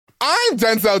I'm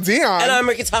Denzel Dion. And I'm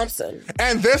Ricky Thompson.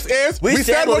 And this is We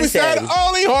Said What We Said.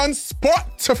 Only on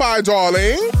Spotify,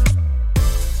 darling.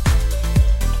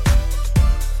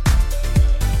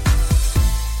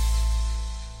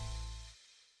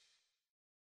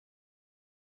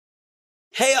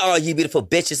 Hey, all you beautiful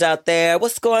bitches out there.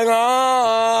 What's going on?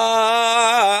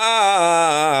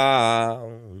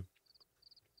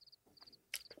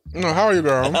 How are you,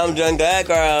 girl? I'm doing good,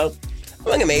 girl. I'm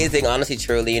doing amazing, honestly,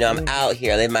 truly. You know, I'm out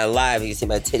here living my life. You see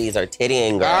my titties are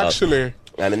tittying, girl. Actually.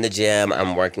 I'm in the gym.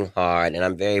 I'm working hard, and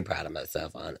I'm very proud of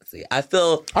myself, honestly. I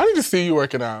need to see you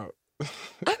working out.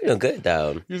 I'm doing good,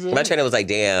 though. My trainer was like,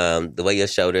 damn, the way your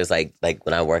shoulders, like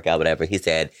when I work out, whatever, he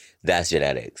said, that's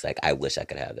genetics. Like, I wish I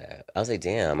could have that. I was like,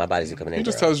 damn, my body's coming in, He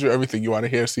just girl. tells you everything you want to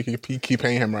hear so you can keep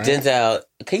paying him, right? Denzel,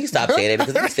 can you stop saying that?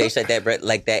 Because if you say shit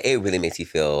like that, it really makes you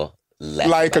feel less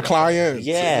like a client.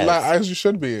 Yeah. As you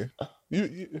should be.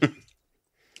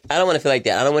 I don't want to feel like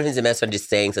that. I don't want him to mess around just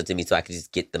saying something to me so I can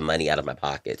just get the money out of my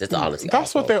pockets. That's honestly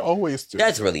That's awful. what they always do.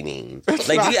 That's really mean.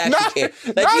 Like, do you actually care?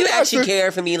 Like, do you actually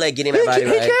care for me, like, getting my body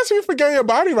right? He cares for you for getting your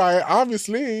body right,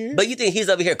 obviously. But you think he's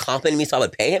over here complimenting me so I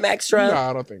would pay him extra? No,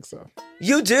 I don't think so.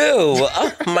 You do.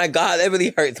 Oh, my God. That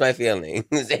really hurts my feelings.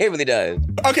 It really does.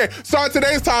 Okay, so on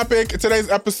today's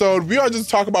episode, we are just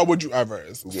talking about would you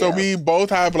evers. Yeah. So we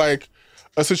both have, like,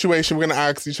 a situation we're going to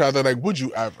ask each other, like, would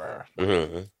you ever?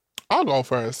 Mm-hmm. I'll go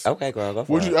first. Okay, girl, go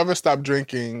for it. Would you ever stop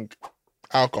drinking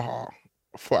alcohol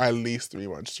for at least 3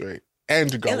 months straight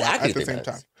and go out at the same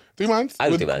time? 3 months? I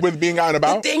would do that. With being out and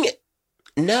about?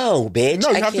 No, bitch.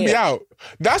 No, you have to be out.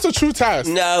 That's a true test.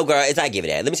 No, girl, I give it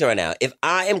that. Let me tell you right now. If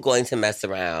I am going to mess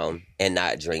around and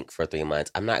not drink for 3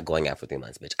 months, I'm not going out for 3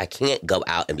 months, bitch. I can't go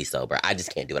out and be sober. I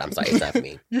just can't do it. I'm sorry. It's not for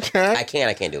me. You can't? I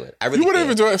can't do it. I really You wouldn't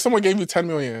can't. even do it if someone gave you $10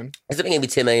 million. If someone gave me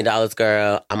 $10 million,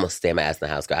 girl, I'm going to stay my ass in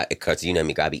the house, girl. Because you know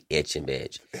me, girl. I be itching,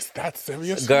 bitch. Is that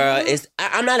serious? Girl,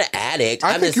 I'm not an addict.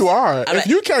 I think you are. If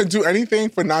you can't do anything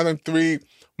for 9 and 3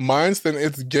 months, then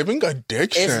it's giving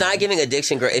addiction. It's not giving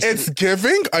addiction, girl. It's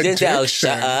giving addiction. Denzel,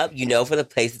 shut up. You know, for the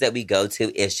places that we go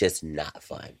to, it's just not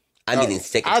fun. I'm getting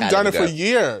sick and tired. I've done it for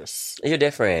years. You're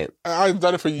different. I've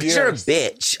done it for years. You're a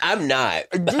bitch. I'm not.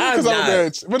 Because I'm a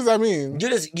bitch. What does that mean?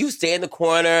 You stay in the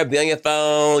corner, be on your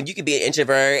phone. You could be an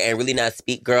introvert and really not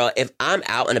speak, girl. If I'm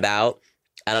out and about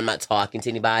and I'm not talking to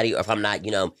anybody, or if I'm not,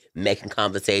 making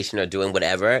conversation or doing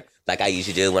whatever, like I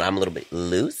usually do when I'm a little bit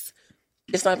loose,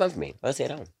 it's not fun for me. I'll stay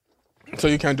at home. So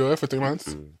you can't do it for 3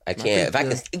 months? I can't. If I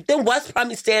can, then what's the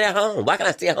problem staying at home? Why can't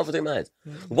I stay at home for 3 months?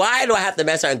 Why do I have to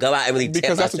mess around and go out and really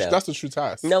because that's the true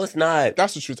test. No, it's not.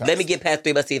 That's the true test. Let me get past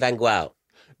 3 months, see if I can go out.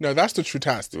 No, that's the true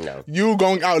test. No. You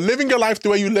going out, living your life the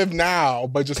way you live now,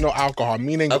 but just no alcohol,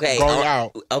 meaning going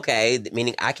out. Okay,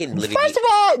 meaning I can live. First of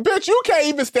all, bitch, you can't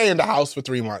even stay in the house for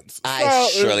 3 months.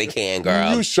 I surely can,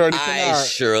 girl. You surely can. I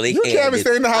surely you can. You can't even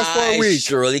stay in the house for a week. I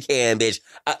surely can, bitch.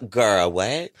 Girl,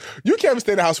 what? You can't even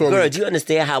stay in the house for a week. Girl, do you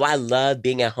understand how I love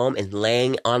being at home and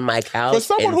laying on my couch? For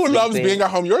someone who loves being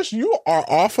at home, you are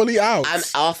awfully out. I'm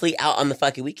awfully out on the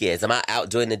fucking weekends. Am I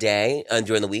out during the day and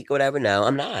during the week or whatever? No,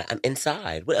 I'm not. I'm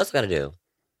inside. What else I gotta do?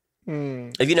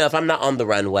 If I'm not on the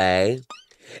runway,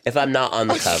 if I'm not on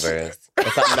the covers,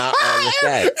 if I'm not on the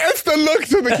set. It's the look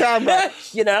to the camera.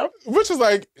 Which is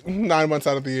like 9 months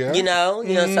out of the year.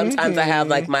 Sometimes I have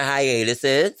like my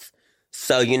hiatuses.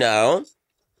 So,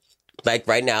 like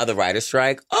right now, the writer's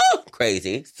strike. Oh,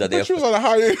 crazy. So but you was on a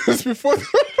hiatus before the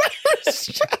writer's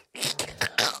strike.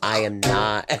 I am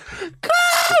not. Girl,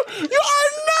 you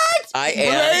are not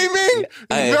blaming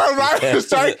the writer's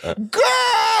strike. Girl!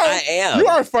 I am. You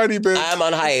are funny, bitch. I'm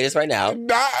on hiatus right now.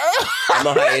 I'm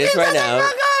on hiatus right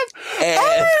now. And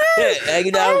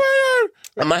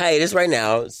I'm on hiatus right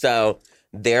now. So,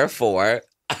 therefore,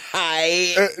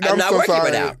 I'm not working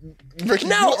right now. Vicky,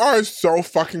 you are so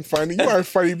fucking funny. You are a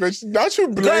funny bitch. Don't you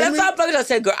blame me? Girl, that's not fucking. I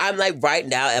said, girl, I'm like right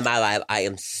now in my life, I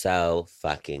am so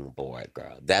fucking bored,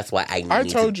 girl. That's why I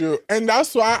told you, and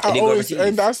that's why I was.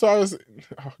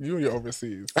 You and your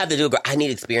overseas. I have to do it, girl. I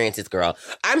need experiences, girl.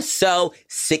 I'm so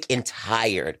sick and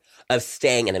tired of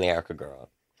staying in America, girl.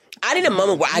 I need a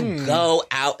moment where I go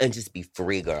out and just be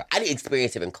free, girl. I need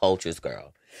experience different cultures,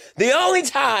 girl. The only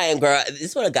time, girl, this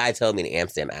is what a guy told me in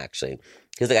Amsterdam, actually.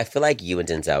 He was like, I feel like you and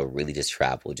Denzel really just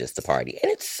travel just to party.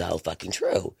 And it's so fucking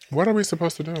true. What are we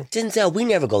supposed to do? Denzel, we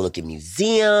never go look at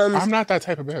museums. I'm not that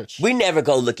type of bitch. We never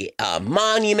go look at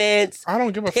monuments. I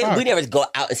don't give a fuck. We never go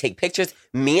out and take pictures.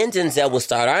 Me and Denzel will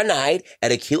start our night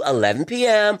at a cute 11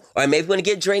 p.m. Or maybe we want to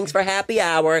get drinks for happy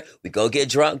hour. We go get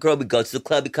drunk, girl. We go to the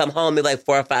club. We come home at like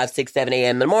 4 or 5, 6, 7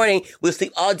 a.m. in the morning. We'll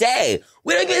sleep all day.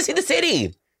 We don't get to see the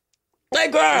city.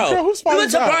 Like, girl, whose we fault went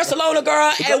is to that? Barcelona,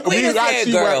 girl, and we just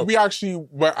said, girl. We actually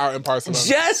went out in Barcelona.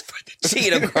 Just for the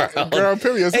cheetah, girl. Girl,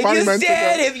 period. And you Monumental,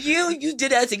 said girl. if you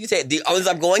did that, so you said, the only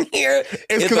reason I'm going here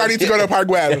It's because I need to go to Park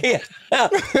Güell. Yeah.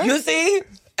 You see?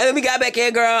 And then we got back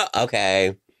in, girl.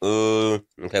 Okay. Okay,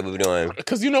 what we doing?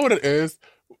 Because you know what it is?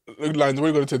 London,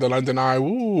 we're going to the London Eye.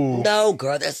 Ooh. No,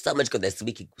 girl, there's so much good.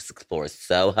 We can explore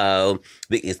Soho.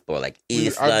 We can explore, like,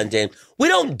 East London. We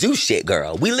don't do shit,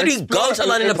 girl. We literally go to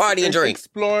London to party and drink.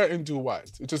 Explore and do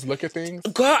what? Just look at things?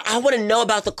 Girl, I want to know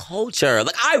about the culture.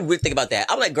 Like, I really think about that.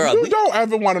 I'm like, girl. You don't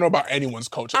ever want to know about anyone's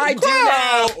culture. I do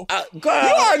now. Girl.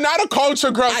 You are not a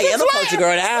culture girl. I am a culture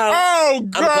girl now. Oh,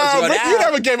 girl. Rick, you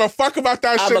never gave a fuck about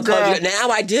that shit, girl. Culture. Now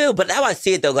I do. But now I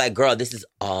see it, though. Like, girl, this is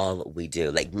all we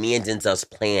do. Like, me and Denzel's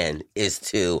plan is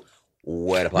to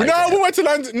wear the party. No, we went to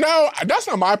London. No, that's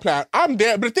not my plan. I'm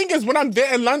there. But the thing is, when I'm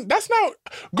there in London, that's not...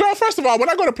 Girl, first of all, when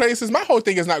I go to places, my whole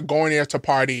thing is not going there to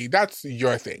party. That's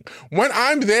your thing. When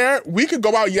I'm there, we could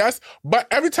go out, yes. But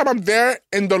every time I'm there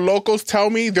and the locals tell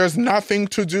me there's nothing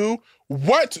to do,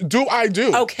 what do I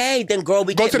do? Okay, then, girl,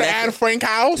 we go to the Anne Frank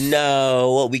house?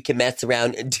 No, we can mess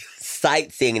around and do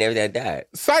sightseeing and everything like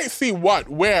that. Sightsee what?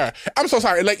 Where? I'm so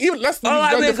sorry. Like, even let's.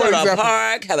 I mean, go to a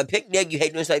park, have a picnic. You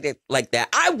hate doing shit like that.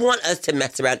 I want us to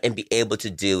mess around and be able to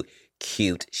do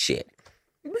cute shit.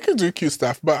 We can do cute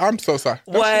stuff, but I'm so sorry.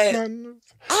 What?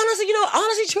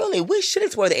 Honestly, truly, we should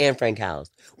explore the Anne Frank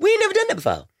house. We ain't never done that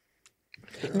before.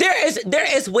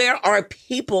 There is where our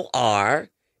people are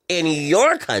in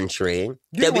your country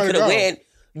that we could have went.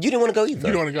 You didn't want to go either.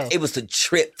 You didn't want to go. It was a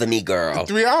trip for me, girl.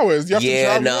 3 hours. You have to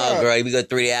travel up. Girl. We go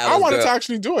 3 hours. I wanted to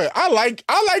actually do it. I like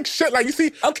shit like, you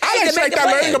see, I like shit like that,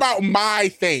 learning about my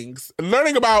things.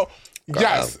 Learning about,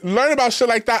 learning about shit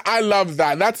like that. I love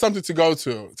that. That's something to go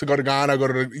to. To go to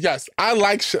Ghana, yes. I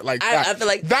like shit like that. I feel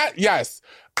like that, yes.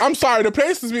 I'm sorry, the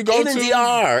places we go even to.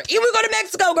 DR. Even we go to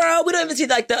Mexico, girl. We don't even see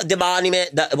like the monument.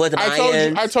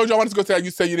 I told you I wanted to go to that.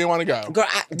 You said you didn't want to go. Girl,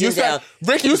 you said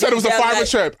it was a farmer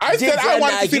trip. I said I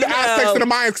wanted to see the Aztecs and the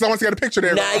Mayans because I wanted to get a picture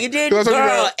there. Nah, you didn't,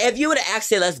 girl. If you would have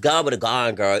asked let's go, I would have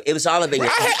gone, girl. It was all of it. I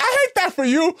hate that for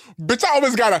you, bitch. I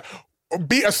always gotta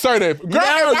be assertive. Girl,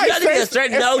 no, you gotta be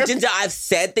assertive. No, Denzel, I've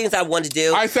said things I want to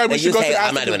do. I said we should go to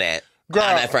I'm not doing that. Girl,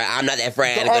 I'm not that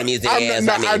friend. I go to museums.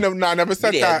 I never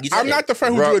said that. I'm not the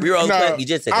friend who do it. Reroll the clip. You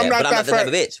just said that. But I'm not the type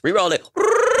of bitch. Reroll it.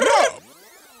 No.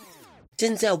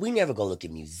 Denzel, we never go look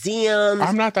at museums.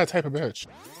 I'm not that type of bitch.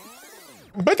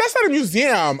 But that's not a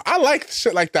museum. I like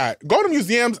shit like that. Go to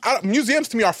museums. Museums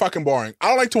to me are fucking boring. I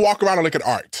don't like to walk around and look at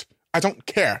art. I don't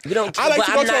care. You don't care.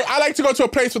 I like to go to a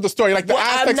place with a story, like the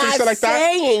Aztecs and shit like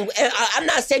that. I'm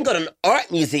not saying go to an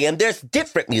art museum. There's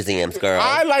different museums, girl.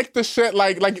 I like the shit,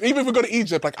 like even if we go to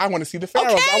Egypt, like I want to see the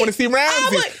pharaohs. Okay. I want to see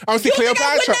Ramses. I want to see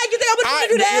Cleopatra. You think I would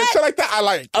do that? Shit like that, I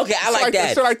like. Okay, I like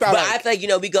that. Shit like that. But I feel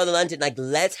like, we go to London, like,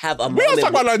 let's have a moment. We don't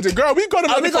talk about London, girl. We go to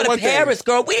London. We go to Paris,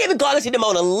 girl. We didn't even go to see the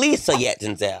Mona Lisa yet,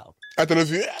 Denzel. At the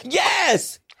Louvre?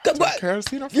 Yes. You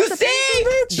see,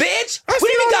 bitch? We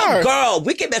didn't go, girl.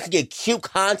 We can mess with your cute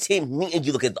content, me and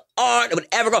you look at the art or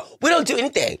whatever, girl. We don't do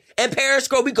anything. In Paris,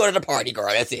 girl, we go to the party, girl.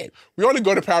 That's it. We only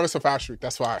go to Paris for Fashion Week.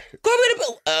 That's why. Girl,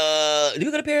 do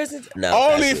we go to Paris?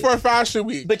 No. Only for Fashion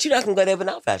Week. But you're not gonna go there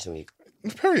without Fashion Week.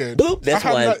 Period. Boop. That's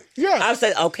one. Yeah. I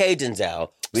said, okay,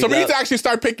 Denzel. We need to actually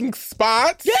start picking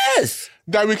spots. Yes.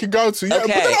 That we could go to. Yeah. Okay.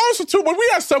 But then also, too, when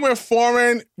we are somewhere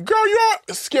foreign, girl,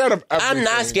 you're scared of everything. I'm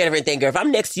not scared of everything, girl. If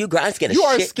I'm next to you, girl, I'm scared of shit. You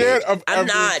are scared of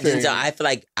everything. I'm not, Denzel. I feel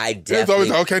like I definitely... It's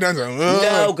always, okay, Denzel.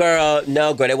 No, girl.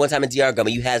 That one time in DR, girl,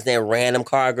 you had that random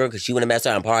car, girl, because she want to mess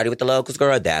around and party with the locals,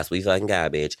 girl. That's what you fucking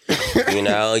got, bitch.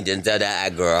 Denzel,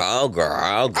 that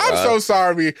girl. I'm so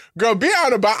sorry. Girl, being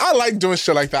out about, I like doing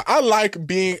shit like that. I like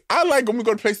when we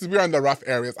go to places, we're in the rough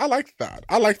areas. I like that.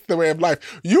 I like the way of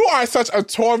life. You are such a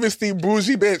touristy, bougie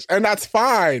bitch, and that's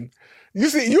fine. You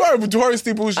see, you are a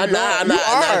touristy bougie girl. I'm not. No,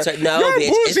 you're bitch.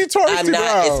 A bougie touristy I'm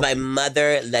not. girl. It's my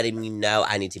mother letting me know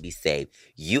I need to be safe.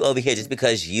 You over here, just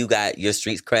because you got your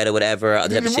street cred or whatever,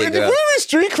 other type of shit, girl.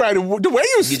 Street cred? The way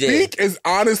you speak is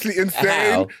honestly insane.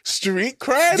 How? Street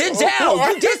cred? Denzel,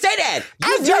 you did say that.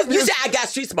 You said I got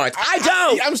street smarts. I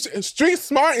don't. I'm street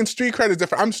smart and street cred is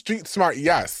different. I'm street smart,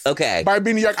 yes. Okay. By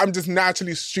being New York, I'm just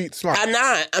naturally street smart. I'm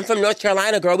not. I'm from North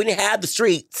Carolina, girl. We didn't have the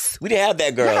streets. We didn't have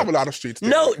that, girl. We have a lot of streets.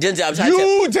 No, Denzel, I'm trying to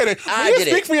You did it. I did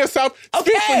it. Speak for yourself.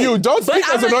 Speak for you. Don't speak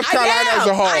as a North Carolina as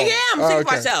a whole. I am. Speak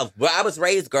for myself. Where I was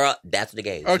raised, girl, that's what the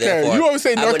game. Okay. Therefore, you always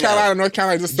say North Carolina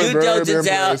just you don't,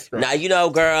 Denzel. Now,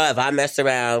 girl, if I mess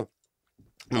around,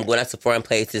 I'm going out to foreign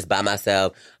places by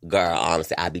myself, girl,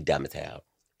 honestly, I'd be dumb as hell.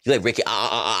 You're like, Ricky,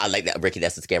 like that, Ricky,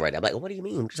 that's the scam right now. I'm like, what do you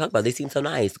mean? What are you talking about? They seem so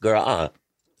nice, girl,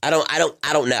 I don't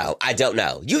know. I don't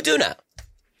know. You do know.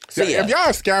 So yeah. If y'all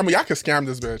a scammer, y'all can scam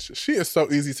this bitch. She is so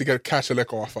easy to catch a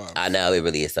lick off of. I know, it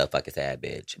really is so fucking sad,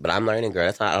 bitch. But I'm learning, girl.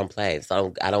 That's why I don't play.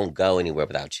 So I don't go anywhere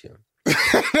without you.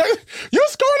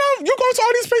 You going to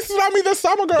all these places without me this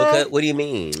summer, girl. Because, what do you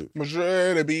mean?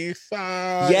 Madrid,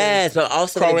 Ibiza. Yes, but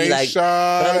also gonna be like, but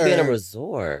I'm gonna be in a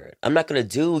resort. I'm not gonna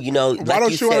do, Why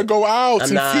don't you want to go out and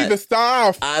see the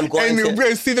stuff? I'm going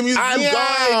to see the museum. I'm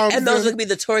going, and those are gonna be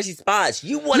the touristy spots.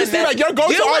 You want to mess, like you're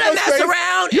going to all those mess places,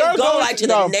 around and go like to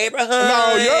the neighborhood.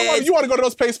 No, you want to go to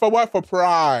those places for what? For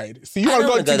pride. See, you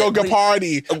want to go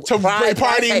party to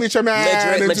party meet your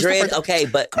man. Madrid, okay,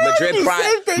 but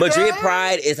Madrid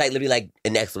Pride is like literally like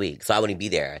next week, so I wouldn't be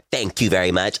there. Thank you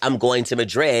very much. I'm going to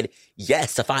Madrid,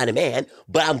 yes, to find a man,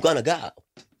 but I'm gonna go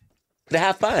to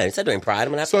have fun. Instead of doing Pride, I'm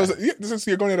gonna have fun. So since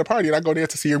you're going to the party, and I go there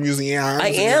to see your museum. I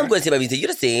am going to see my museum. You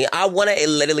to see. I want to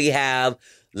literally have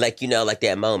like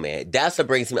that moment. That's what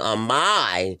brings me on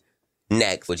my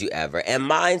next. Would you ever? And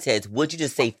mine says, would you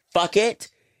just say fuck it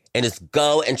and just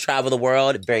go and travel the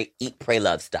world, very eat, pray,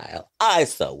 love style? I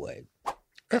so would.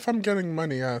 If I'm getting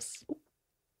money, yes.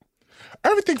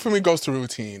 Everything for me goes to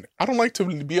routine. I don't like to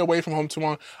be away from home too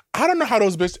long. I don't know how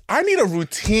those bitches... I need a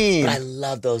routine. But I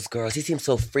love those girls. They seem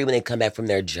so free when they come back from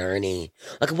their journey.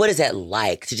 Like, what is that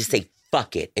like to just say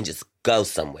fuck it and just go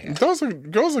somewhere? Those are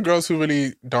girls who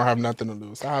really don't have nothing to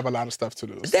lose. I have a lot of stuff to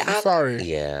lose. I'm sorry.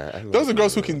 Yeah. Those are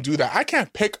girls who can do that. I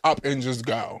can't pick up and just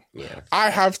go. Yeah.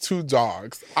 I have 2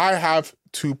 dogs. I have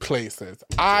 2 places.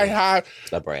 I have...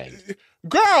 A brand.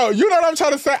 Girl, you know what I'm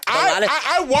trying to say?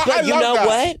 I love that.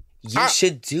 What? You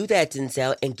should do that,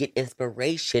 Denzel, and get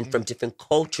inspiration from different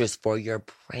cultures for your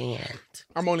brand.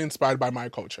 I'm only inspired by my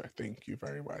culture. Thank you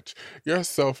very much. You're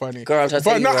so funny. Girl, I'm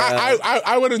trying to say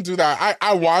I wouldn't do that.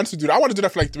 I want to do that. I want to do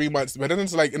that for like 3 months. But then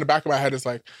it's like, in the back of my head, it's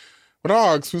like, well,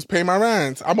 dogs, who's paying my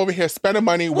rent? I'm over here spending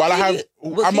money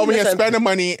I'm over here spending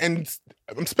money and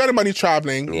I'm spending money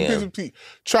traveling. Yeah.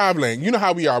 Traveling. You know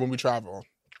how we are when we travel.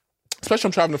 Especially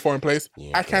I'm traveling to a foreign place.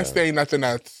 Yeah, I can't stay in nothing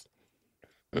that's...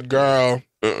 Girl.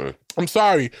 I'm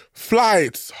sorry.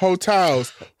 Flights,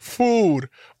 hotels, food,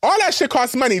 all that shit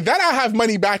costs money. Then I have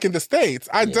money back in the States.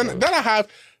 Then I have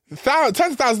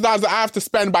tens of thousands of dollars that I have to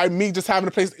spend by me just having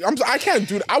a place. I can't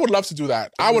do that. I would love to do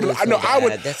that. I would.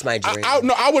 That's my dream.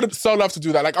 I would so love to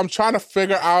do that. Like, I'm trying to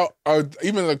figure out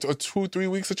even like a 2-3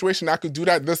 week situation. I could do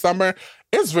that this summer.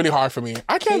 It's really hard for me.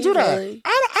 I can't do that. Really?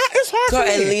 It's hard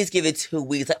for me. At least give it 2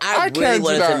 weeks. Like, I really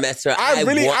want a semester. I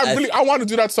want to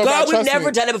do that so bad. Girl, we've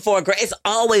never done it before, girl. It's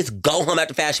always go home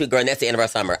after Fashion Week, girl, and that's the end of our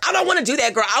summer. I don't want to do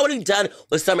that, girl. I want to be done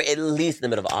with summer at least in the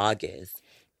middle of August.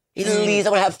 At least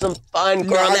I want to have some fun,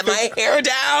 girl. Let my hair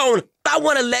down. I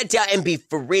want to let down and be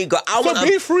free, girl.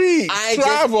 Be free.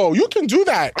 Travel. You can do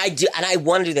that. I do, and I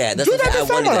want to do that. Do that this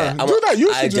summer. Do that.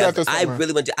 You should do that this summer. I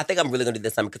really want to. I think I'm really going to do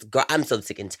this summer because, girl, I'm so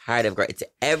sick and tired of, girl. It's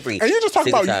every. And you just talk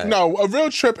about a real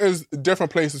trip is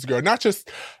different places, girl. Not just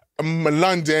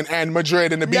London and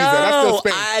Madrid and Ibiza. That's still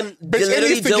Spain. It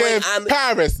needs to give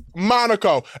Paris,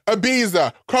 Monaco,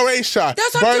 Ibiza, Croatia,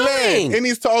 Berlin. It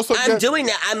needs to also. I'm doing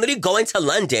that. I'm literally going to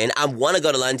London. I want to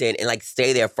go to London and like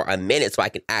stay there for a minute so I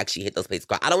can actually hit those places.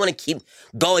 I don't want to keep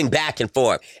going back and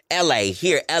forth. LA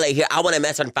here. I want to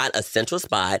mess around and find a central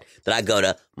spot that I go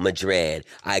to Madrid.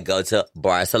 I go to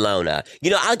Barcelona.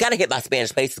 I gotta hit my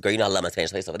Spanish places, girl. I love my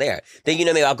Spanish place over there. Then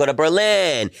maybe I'll go to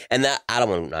Berlin, and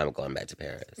I'm going back to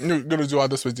Paris. You're gonna do all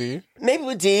this with D? Maybe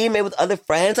with D, maybe with other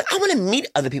friends. Like, I want to meet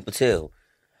other people too.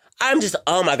 I'm just,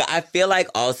 oh my God. I feel like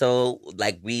also,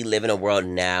 like, we live in a world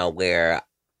now where,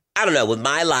 I don't know, with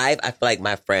my life, I feel like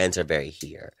my friends are very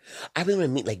here. I really want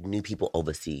to meet, like, new people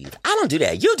overseas. I don't do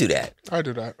that. You do that. I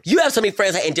do that. You have so many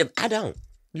friends, I don't.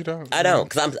 You don't? I don't,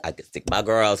 because I can stick my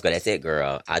girls, girl, that's it,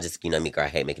 girl. I just, me, girl, I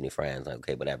hate making new friends. Like,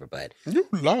 okay, whatever, but.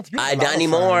 I not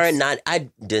anymore. I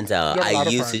didn't tell.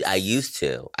 I used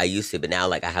to, but now,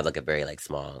 like, I have, like, a very, like,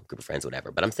 small group of friends,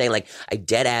 whatever. But I'm saying, like, I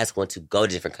dead ass want to go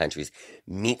to different countries,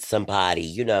 meet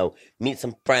somebody, meet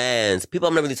some friends, people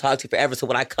I'm not really talking to forever. So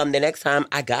when I come the next time,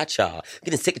 I got y'all. I'm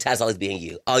getting sick and tired of always being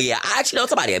you. Oh, yeah, I actually know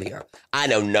somebody up here. I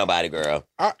know nobody, girl.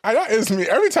 That is me.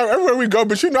 Everywhere we go,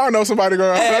 but I know somebody,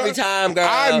 girl. Every time,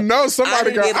 girl. I know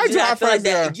somebody, girl. I do have friends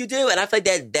there. You do, and I feel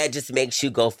like that just makes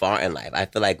you go far in life. I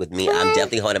feel like with me, I'm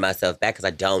definitely holding myself back because I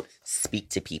don't speak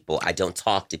to people. I don't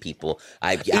talk to people.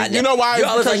 You know why? You're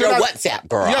always on your WhatsApp,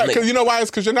 girl. Yeah, because you know why? It's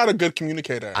because you're not a good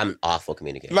communicator. I'm an awful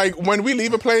communicator. Like, when we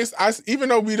leave a place, even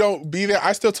though we don't be there,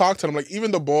 I still talk to them. Like, even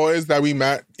the boys that we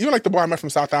met, even like the boy I met from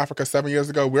South Africa 7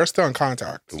 years ago, we're still in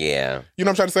contact. Yeah. You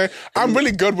know what I'm trying to say? I'm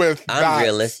really good with that. I'm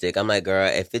realistic. I'm like, girl,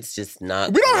 if it's just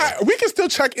not... We can still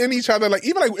check in each other. Like,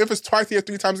 even like if it's twice a year,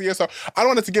 3 times a year. So I don't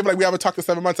want it to give like we haven't talked in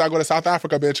 7 months. I go to South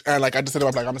Africa, bitch, and like I just hit him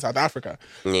up like I'm in South Africa.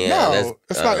 Yeah, no,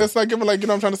 it's not. It's like giving like you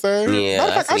know what I'm trying to say. Yeah, Matter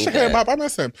of fact, I should hit him up. I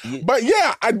miss him. But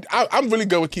yeah, I'm really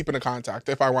good with keeping in contact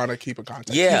if I want to keep in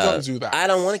contact. Yeah, you don't do that. I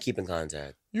don't want to keep in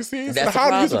contact. You see, That's so how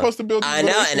the are you supposed to build? I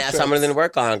know, and that's something to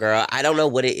work on, girl. I don't know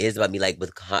what it is about me, like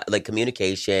with like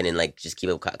communication and like just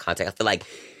keeping contact. I feel like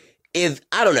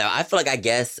I don't know, I feel like I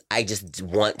guess I just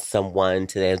want someone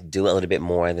to do a little bit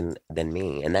more than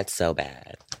me, and that's so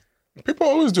bad. People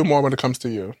always do more when it comes to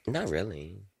you. Not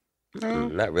really.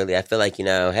 Not really. I feel like,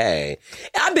 hey.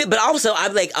 But also,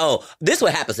 I'm like, oh, this is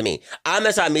what happens to me. I'm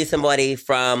going to meet somebody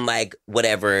from, like,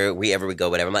 wherever we go,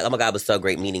 whatever. I'm like, oh, my God, it was so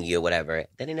great meeting you, whatever.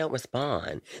 Then they don't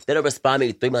respond. They don't respond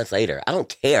maybe 3 months later. I don't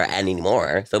care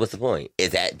anymore. So what's the point?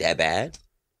 Is that bad?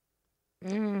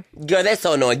 Girl, that's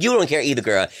so annoying. You don't care either,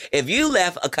 girl. If you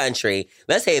left a country,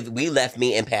 let's say if we left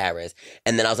me in Paris,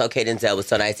 and then I was like, okay, Denzel, it was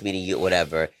so nice meeting you,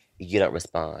 whatever. You don't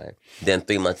respond. Then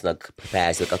 3 months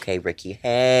pass. You're like, okay, Ricky,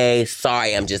 hey,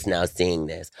 sorry, I'm just now seeing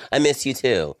this. I miss you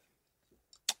too.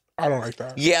 I don't like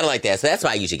that. Yeah, I don't like that. So that's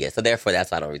why I usually get. So therefore, that's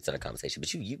why I don't restart a conversation.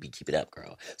 But you be keep it up,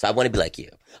 girl. So I want to be like you.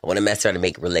 I want to mess around and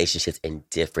make relationships in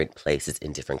different places,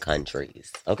 in different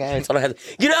countries. Okay? So I don't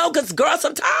have, because girl,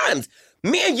 sometimes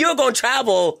me and you are going to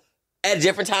travel at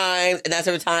different times, and that's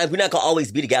every time. We're not going to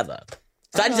always be together.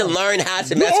 So I need to learn how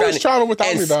to mess around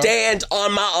and stand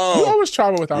on my own. You always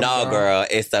travel without me. No, girl,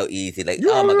 it's so easy. Like,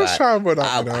 you oh my always God. Travel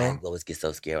without me, I always get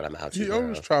so scared when I'm out. You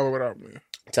always travel without me.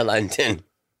 To London.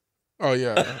 Oh,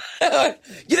 yeah.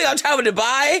 You think I'll travel to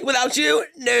Dubai without you?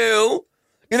 No.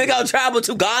 You think I'll travel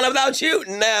to Ghana without you?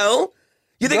 No.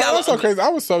 You think I was so crazy. I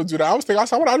was so do that. I was thinking,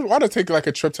 I want to take like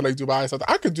a trip to like Dubai or something.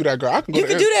 I could do that, girl. I can go. You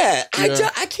can do that. Yeah.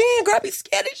 I can't, girl. I be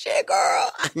scared of shit,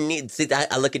 girl.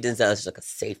 I look at Denzel as like a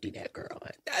safety net, girl.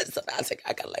 That's something I think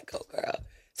I gotta let go, girl.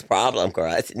 It's a problem,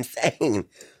 girl. It's insane.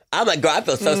 I'm like, girl, I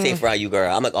feel so safe around you,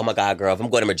 girl. I'm like, oh my God, girl. If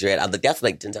I'm going to Madrid, I'm like, that's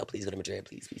like Denzel. Please go to Madrid,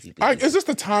 please. It's just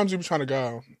the times you be trying to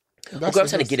go. Girl, I'm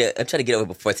trying to get over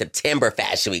before September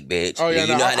Fashion Week, bitch. Oh yeah,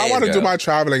 I want to do my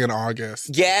traveling in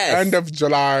August. Yes, end of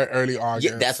July, early August.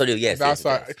 Yeah, that's what it is. Yes, that's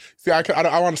why. Yes. See,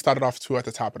 I want to start it off too at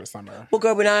the top of the summer. Well,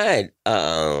 girl, we're not.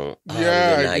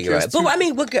 Yeah, you're right. But I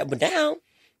mean, we're good. But now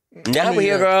we're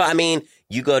here, girl. I mean,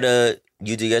 you do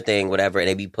your thing, whatever,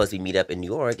 and we supposed to meet up in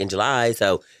New York in July.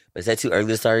 So is that too early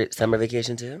to start summer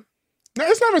vacation too? No,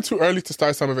 it's never too early to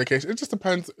start summer vacation. It just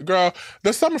depends, girl.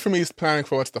 The summer for me is planning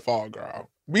for what's the fall, girl.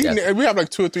 We have like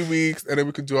 2 or 3 weeks, and then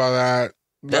we could do all that.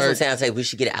 That's what I'm saying. I say we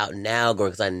should get it out now, girl,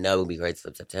 because I know it'll be great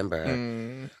for September.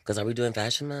 Because are we doing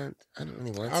Fashion Month? I don't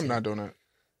really want to. I'm not doing it.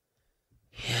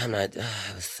 Yeah, I'm not. It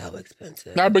was so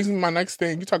expensive. That brings me to my next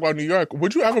thing. You talk about New York.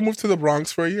 Would you ever move to the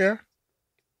Bronx for a year?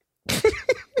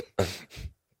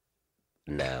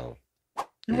 No.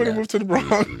 You wouldn't move to the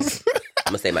Bronx?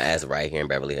 I'm going to stay my ass right here in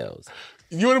Beverly Hills.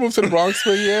 You want to move to the Bronx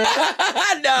for a year?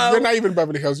 No. You're not even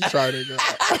Beverly Hills. You tried it, girl.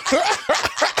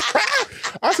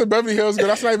 I said Beverly Hills, girl.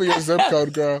 That's not even your zip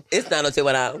code, girl. It's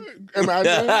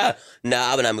 90210. No,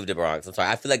 I would not move to Bronx. I'm sorry.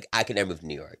 I feel like I could never move to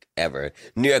New York, ever.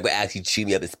 New York would actually chew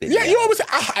me up and spit me out. You always say,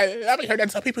 I love it here. That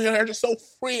some people here are just so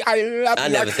free. I love it. I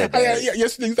never said that.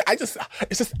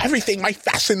 It's just everything. My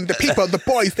fashion, the people, the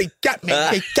boys, they got me.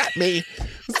 They got me.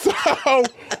 So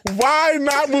why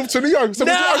not move to New York? So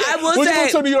I will say. You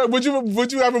move to New York?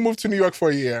 Would you ever move to New York for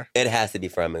a year? It has to be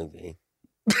for a movie.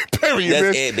 Period,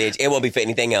 That's bitch. it, bitch. It won't be for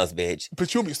anything else, bitch.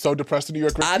 But you'll be so depressed in New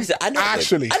York. I know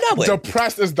it.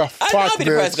 Depressed is the fuck, I know I'll be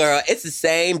depressed, bitch. girl. It's the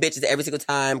same bitches every single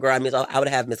time, girl. I would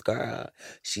have Miss Girl.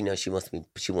 She knows she wants me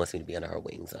to be under her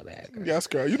wings so bad, girl. Yes,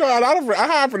 girl. You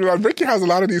know, Ricky has a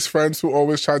lot of these friends who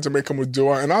always try to make him a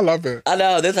duo, and I love it. I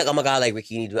know. They're like, oh my God, like,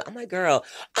 Ricky, you need to do it. I'm like, girl,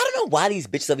 I don't know why these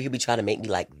bitches over here be trying to make me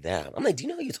like them. I'm like, do you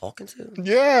know who you're talking to?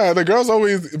 Yeah, the girls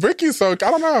always, Ricky's so, I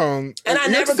don't know. And I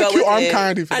never go with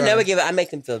it. I never give it. I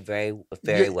make them feel very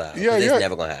well. Yeah, it's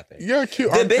never gonna happen. Yeah,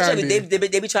 cute. The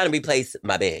bitch, they be trying to replace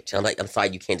my bitch. I'm like, I'm sorry,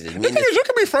 you can't do this. The thing is, you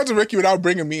can be friends with Ricky without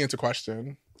bringing me into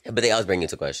question. But they always bring you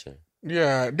into question.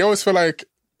 Yeah, they always feel like.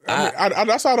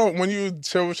 That's why I don't. When you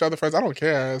chill with your other friends, I don't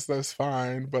care. That's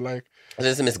fine. But like,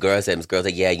 just Miss Girl said, Miss Girl's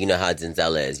like, yeah, you know how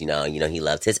Denzel is. You know, he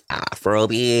loves his Afro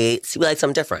beats. He would like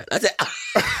something different. I said,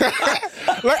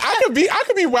 like I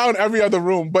could be wild in every other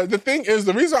room, but the thing is,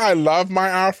 the reason I love my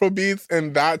Afro beats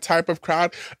and that type of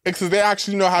crowd is because they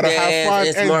actually know how to have fun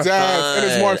and dance, and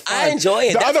it's more fun. I enjoy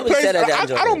it. The That's other place,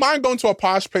 I don't mind going to a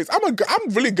posh place. I'm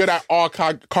really good at all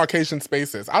Caucasian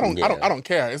spaces. I don't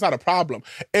care. It's not a problem.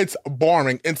 It's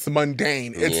boring. It's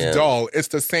mundane. It's dull. It's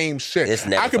the same shit. It's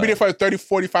never I could be there for 30,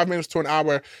 45 minutes to for an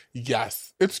hour,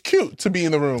 yes, it's cute to be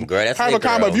in the room. Girl, that's have it, a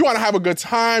combo. girl. If you want to have a good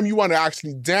time, you want to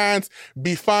actually dance,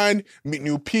 be fun, meet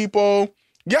new people.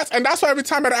 Yes, and that's why every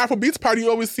time at an Afro Beats party, you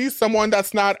always see someone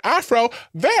that's not Afro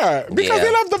there because Yeah.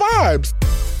 they love the vibes.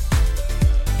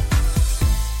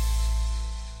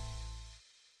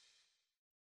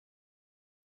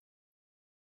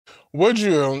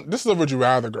 This is a would you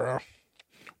rather, girl.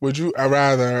 Would you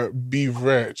rather be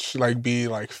rich, like be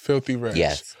like filthy rich?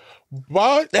 Yes.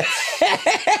 But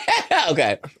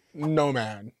Okay. no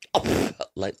man.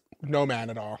 Like, No man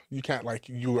at all. You can't like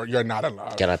you're not in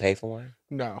love. can I pay for one?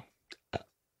 No.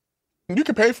 You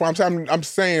can pay for it. I'm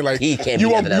saying like He can't you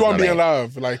be won't under that, you won't my be in man.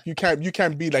 love. Like you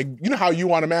can't be like, you know how you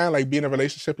want a man, like be in a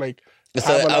relationship, like have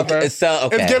So, a lover. okay.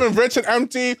 It's given rich and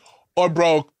empty or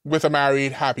broke with a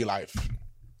married happy life.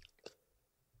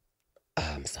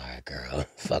 I'm sorry, girl.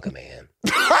 Fuck a man.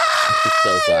 I'm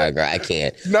so sorry, girl. I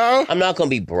can't. No, I'm not gonna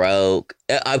be broke.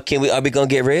 Are we gonna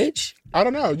get rich? I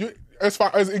don't know. You as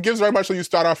far as it gives very much so you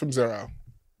start off from zero.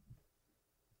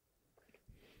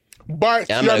 But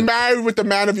Yeah, you're married with the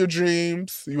man of your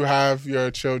dreams. You have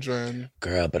your children.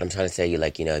 Girl, but I'm trying to tell you,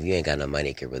 like, if you ain't got no money,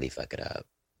 it could really fuck it up.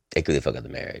 It could really fuck up the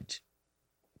marriage.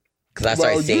 Because I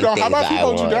started seeing things how about that he I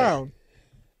hold want. you down?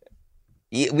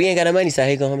 We ain't got no money, so how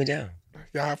you gonna hold me down?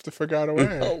 You have to figure out a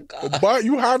way. Oh, God. But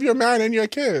you have your man and your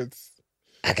kids.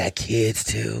 I got kids,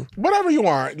 too. Whatever you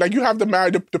want. Like, you have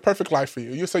the perfect life for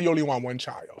you. You say you only want one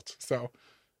child. So,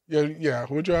 yeah.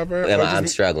 Would you ever? I'm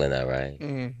struggling, though, right?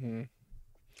 Mm-hmm.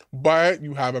 But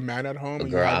you have a man at home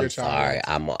and Girl, you have I'm your child. sorry.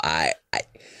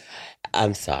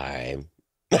 I'm sorry.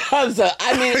 I'm sorry.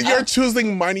 I mean, You're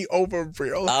choosing money over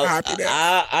real happiness.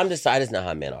 I'm decided it's not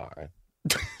how men are.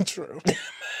 True.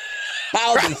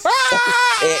 I'll be so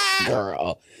sick,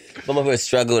 girl. I'm over here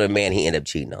struggling with a man, he ended up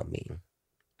cheating on me.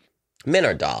 Men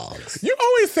are dogs. You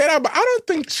always say that, but I don't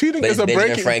think cheating But is is a Benjamin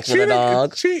breaking Franklin a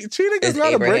dog? Cheating is Is not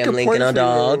a Abraham breaking Lincoln point a for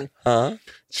dog? you. Huh?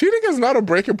 Cheating is not a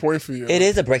breaking point for you. It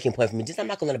is a breaking point for me. Just I'm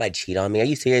not gonna let nobody cheat on me. Are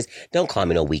you serious? Don't call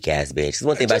me no weak ass bitch. 'Cause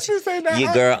one thing about Just to say that,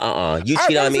 you, girl. You I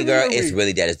cheat on me, wasn't girl. even It's weak.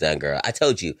 really dead. It's done, girl. I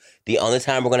told you. The only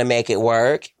time we're gonna make it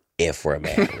work if we're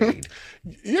married.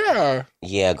 Yeah.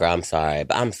 Yeah, girl. I'm sorry,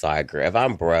 but I'm sorry, girl. If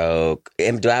I'm broke,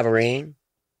 do I have a ring?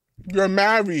 You're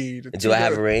married. Do I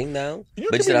have a ring? No. You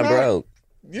But you can said be I'm married. broke.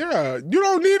 Yeah. You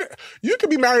don't need it. You can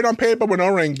be married on paper with no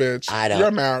ring, bitch. I don't. You're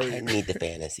I married. need the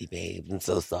fantasy, babe. I'm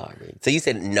so sorry. So you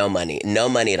said no money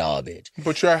at all, bitch.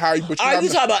 But you're how but you Are have you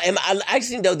the- talking about? I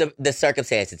actually know the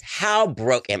circumstances. How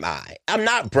broke am I? I'm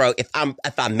not broke. If I'm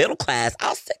middle class,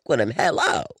 I'll stick with him.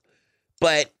 Hello,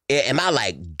 but am I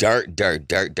like dirt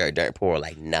poor?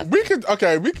 Like nothing. we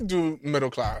could do middle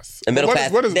class. A middle What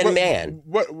class, is then man.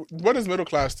 What is middle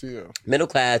class to you? Middle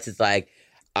class is like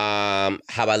how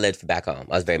I lived back home.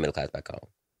 I was very middle class back home.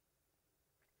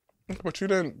 But you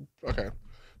didn't. Okay,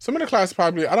 so middle class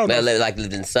probably. I don't know.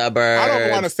 Lived in suburbs. I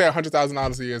don't want to say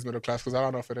 $100,000 a year is middle class because I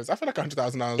don't know if it is. I feel like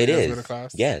 $100,000 a It year is is middle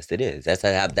class. Yes, it is.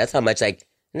 That's how much like.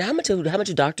 And how much do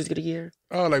doctors get a year?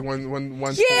 Oh, like one.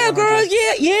 Yeah, girl.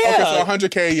 Yeah. Okay, so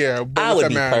 $100K a year. But I with would a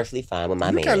be man. perfectly fine with my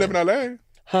You man. can't live in LA.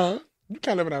 Huh? You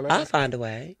can't live in LA. I'll find a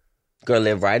way. Girl,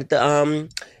 live right at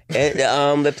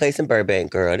the place in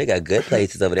Burbank, girl. They got good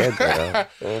places over there, girl.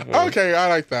 Mhm. Okay, I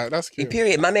like that. That's cute.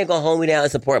 Period. My man gonna hold me down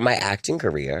and support my acting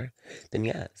career. Then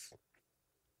yes.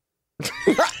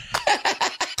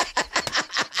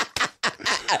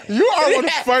 You are one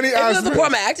funny If you ass.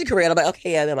 support my acting career, I'm like,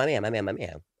 okay, yeah, my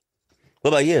man. What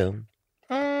about you?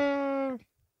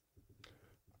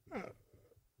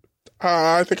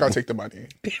 I think I'll take the money.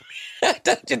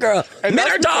 That's your girl. And Men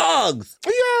that's are dogs.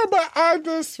 Yeah, but I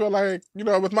just feel like,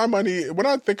 with my money, when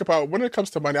it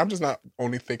comes to money, I'm just not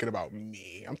only thinking about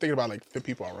me. I'm thinking about like the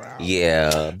people around.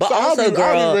 Yeah, but So also,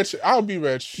 girl. I'll be rich. I'll be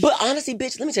rich. But honestly,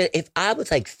 bitch, let me tell you, if I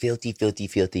was like filthy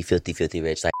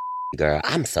rich, like girl,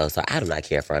 I'm so sorry. I do not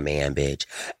care for a man, bitch.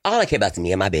 All I care about is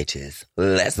me and my bitches.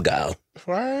 Let's go.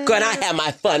 Right? Girl, and I have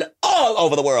my fun all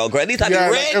over the world, girl. At least I be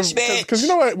rich, bitch. Because you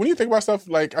know what? When you think about stuff,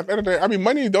 like at the end of the day, I mean,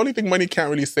 money, the only thing money can't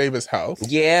really save is health.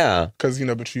 Yeah. Because,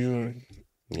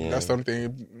 Yeah. that's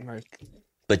something like...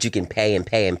 But you can pay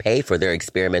for their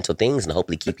experimental things and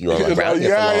hopefully keep you around here for long,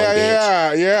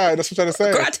 bitch. Yeah. That's what I'm trying to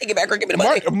say. Girl, I take it back, girl. Give me the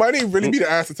money. Money really be the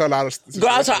answer to a lot of Girl,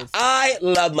 I'm sorry. situations. I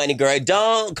love money, girl.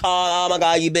 Don't call, oh my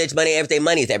God, you bitch, money, everything.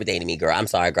 Money is everything to me, girl. I'm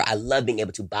sorry, girl. I love being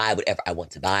able to buy whatever I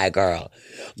want to buy, girl.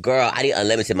 Girl, I need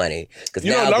unlimited money. Because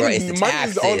now, girl, it's the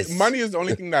taxes. Money is the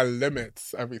only thing that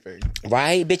limits everything.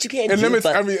 Right? Bitch, you can't It do limits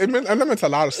but- it limits a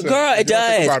lot of shit. Girl, You it don't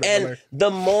think does. about it, And but, like, the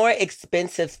more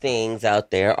expensive things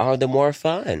out there are the more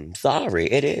fun. fun. Sorry,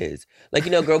 it is. Like,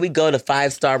 you know, girl, we go to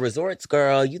 5-star resorts,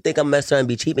 girl. You think I'm messing around and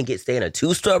be cheap and stay in a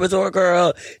 2-star resort,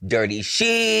 girl? Dirty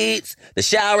sheets. The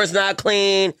shower's not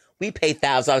clean. We pay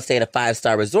 $1,000 to stay in a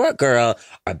 5-star resort, girl.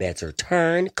 Our beds are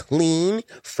turned, clean,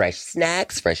 fresh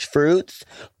snacks, fresh fruits.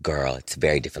 Girl, it's a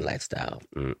very different lifestyle.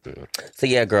 Mm-mm. So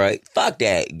yeah, girl, fuck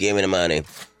that. Give me the money.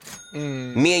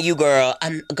 Me and you, girl.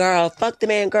 Girl, fuck the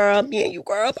man, girl. Me and you,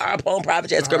 girl. Our own private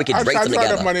jets, girl. We can break them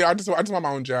together. Money. I just want my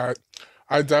own jet.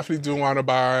 I definitely do want to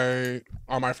buy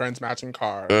all my friends matching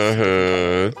cars.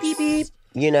 Beep, beep.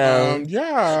 You know?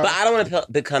 Yeah. But I don't want to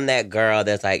become that girl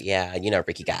that's like, yeah, you know,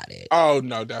 Ricky got it. Oh,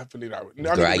 no, definitely not.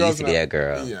 Girl, I used to be that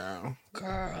girl. Yeah.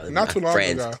 Girl, not too long ago.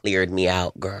 My friends cleared me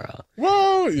out, girl.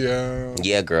 Well, yeah.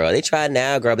 Yeah, girl. They tried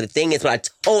now, girl. But the thing is, what I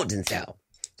told Denzel,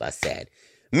 so I said,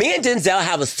 me and Denzel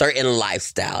have a certain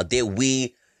lifestyle that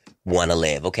we want to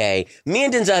live, okay? Me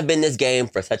and Denzel have been in this game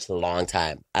for such a long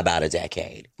time, about a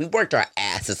decade. We've worked our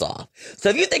asses off. So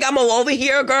if you think I'm over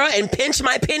here, girl, and pinch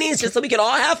my pennies just so we can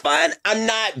all have fun, I'm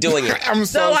not doing it. I'm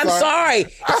sorry.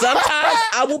 Sometimes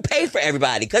I will pay for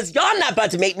everybody, because y'all not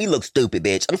about to make me look stupid,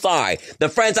 bitch. I'm sorry. The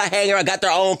friends I hang around got their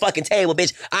own fucking table,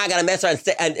 bitch. I gotta mess around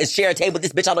and share a table with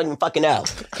this bitch I don't even fucking know.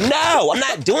 No, I'm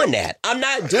not doing that. I'm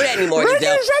not doing that anymore,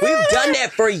 Denzel. We've done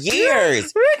that for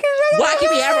years. Why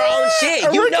can't we have our own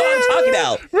shit? You know what I'm talking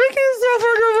about. Ricky's so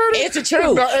fucking funny. It's the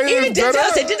truth. No, Even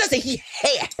Denzel said he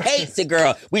hates it,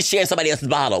 girl. We sharing somebody else's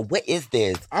bottle. What is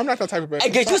this? I'm not that type of person.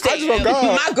 I guess you said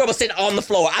my girl was sitting on the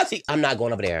floor. I'm not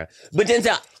going over there. But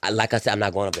Denzel, like I said, I'm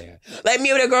not going over there. Like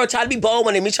me over there, girl, try to be bold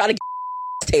when me try to get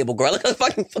table, girl. Look how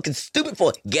fucking stupid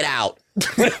for it. Get out.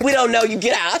 We don't know you.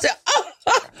 Get out. I said,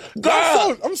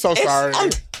 girl. I'm so sorry.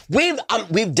 We've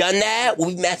done that.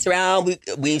 We've messed around.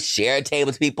 We've shared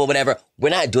tables with people, whatever. We're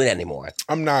not doing that anymore.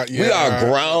 I'm not. Yeah, we are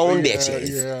grown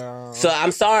bitches. Yeah. So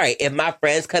I'm sorry if my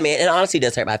friends come in, and honestly, it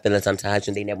does hurt my feelings sometimes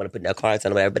when they never want to put their cards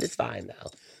on or whatever. But it's fine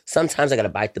though. Sometimes I gotta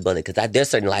bite the bullet because there's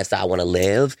certain lifestyle I want to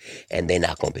live, and they're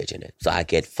not gonna pitch in it. So I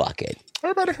get fuck it.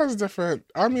 Everybody has different.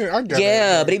 I mean, I get it.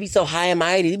 Yeah, but they be so high and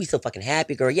mighty. They be so fucking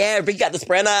happy, girl. Yeah, Ricky got the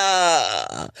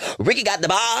sprinter. Ricky got the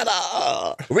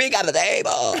bottle. Ricky got the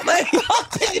table. Man,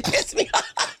 you piss me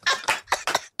off.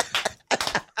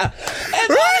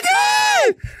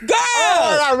 Ricky! Girl! Oh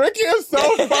my God, Ricky is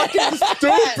so fucking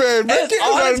stupid. Ricky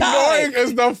is annoying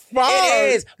as the fuck.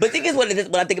 It is. But the thing is,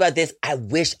 when I think about this, I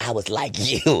wish I was like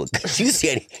you. You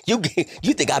said, you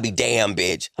think I'll be damn,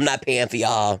 bitch. I'm not paying for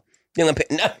y'all. You know,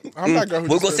 no. I'm not going.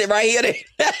 We're gonna sit right here. Then.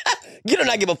 You do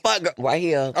not give a fuck, girl. Right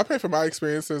here. I pay for my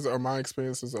experiences or my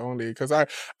experiences only because I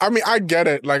mean, I get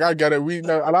it. Like, I get it. We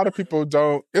know a lot of people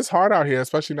don't. It's hard out here,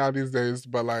 especially now these days.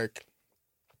 But like,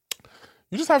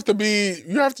 you just have to be.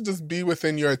 You have to just be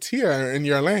within your tier in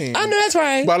your lane. I know that's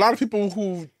right. But a lot of people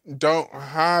who don't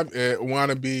have it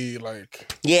want to be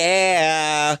like,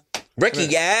 yeah, Ricky,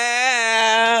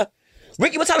 yeah,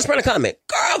 Ricky. What time is Sprinter coming?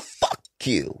 Girl, fuck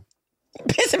you.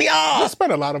 Pissing me off. You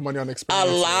spend a lot of money on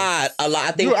experiences. A lot.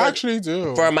 I think you actually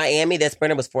do. For Miami, that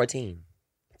Sprinter was $14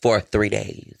 for 3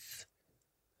 days.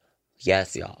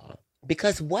 Yes, y'all.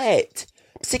 Because what?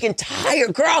 I'm sick and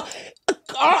tired, girl. Do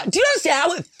you understand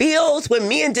how it feels when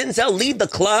me and Denzel leave the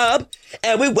club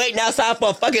and we waiting outside for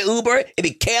a fucking Uber and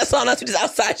be canceled on us? We just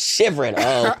outside shivering.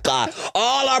 Oh, God.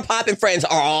 All our popping friends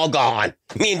are all gone.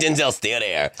 Me and Denzel still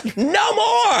there. No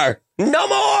more.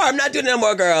 I'm not doing it no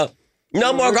more, girl.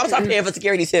 No more, girl. I'm start paying for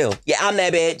security, too. Yeah, I'm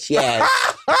that bitch. Yeah.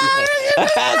 I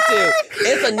have to.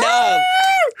 It's enough.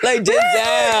 Like,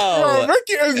 Denzel.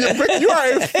 Ricky, you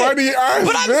are a funny ass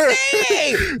But I'm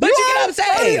saying. But you get what I'm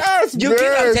saying. You get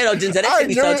what I'm saying, Denzel. That should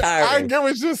be so tiring. I get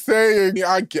what you're saying.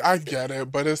 I get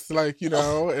it. But it's like, you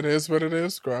know, it is what it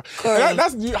is, girl.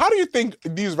 That's how do you think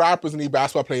these rappers and these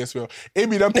basketball players feel? It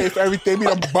be them pay for everything. It be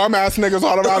them bum-ass niggas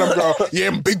all around them, girl.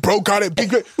 Yeah, big bro got it.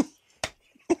 Big...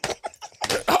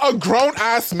 A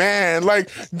grown-ass man.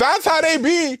 Like, that's how they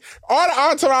be. All the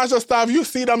entourage and stuff, you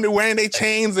see them wearing their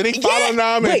chains and they following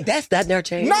them. Wait, that's not their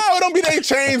chains? No, it don't be their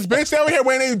chains, bitch. They over here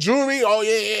wearing their jewelry. Oh,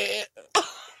 yeah.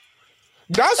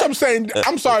 That's what I'm saying.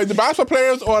 I'm sorry. The basketball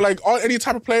players or like any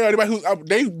type of player, anybody who's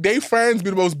they friends be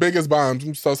the most biggest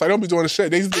bombs. So I don't be doing the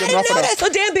shit. They just I didn't know that. So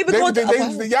damn people going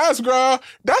to... Yes, girl.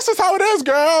 That's just how it is,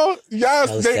 girl.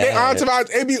 Yes, they entourage.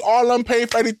 It be all them pay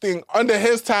for anything under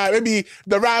his time. It be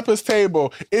the rapper's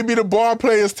table. It be the ball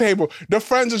player's table. The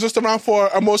friends are just around for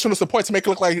emotional support to make it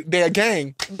look like they're a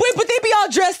gang. Wait, but they be all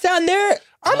dressed down there.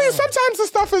 I mean, sometimes the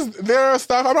stuff is their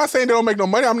stuff. I'm not saying they don't make no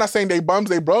money. I'm not saying they bums,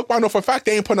 they broke. But I know for a fact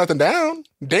they ain't put nothing down.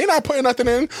 They not putting nothing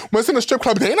in. When it's in the strip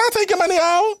club, they not taking money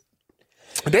out.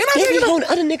 They're not They be taking holding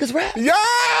other niggas rap.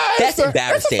 Yes! That's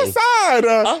embarrassing. It's a facade.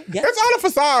 Oh, yeah. It's all a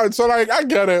facade. So, like, I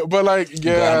get it. But, like,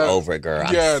 yeah. Girl, I'm over it, girl.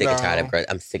 I'm Yeah, sick and no. tired of girl.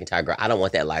 I'm sick and tired, girl. I don't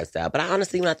want that lifestyle. But I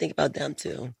honestly, when I think about them,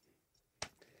 too.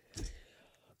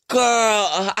 Girl,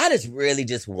 I just really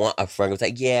just want a friend who's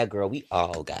like, yeah, girl, we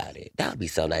all got it. That would be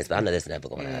so nice, but I know that's never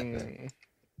going to happen.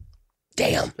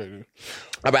 Damn.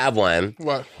 All right, I have one.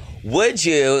 What? Would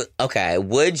you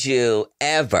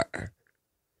ever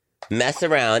mess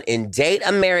around and date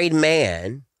a married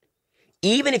man,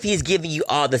 even if he's giving you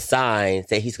all the signs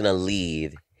that he's going to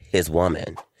leave his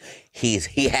woman? He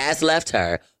has left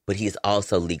her, but he's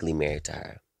also legally married to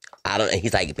her.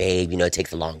 He's like, babe, it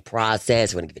takes a long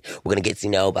process. We're gonna get to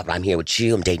know, but I'm here with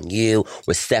you. I'm dating you.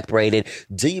 We're separated.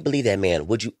 Do you believe that man?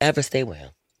 Would you ever stay with him?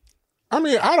 I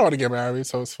mean, I don't want to get married,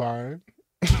 so it's fine.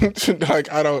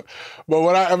 Like, I don't. But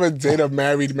would I ever date a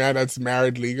married man that's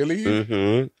married legally?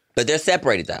 Mm-hmm. But they're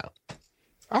separated, though.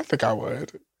 I think I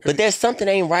would. But there's something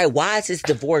ain't right. Why is this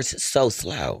divorce so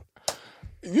slow?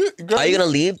 Are you gonna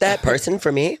leave that person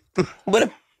for me?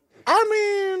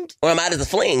 Or am I just a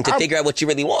fling to figure out what you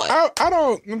really want? I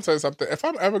don't. Let me tell you something. If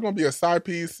I'm ever going to be a side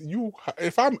piece,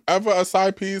 if I'm ever a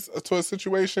side piece to a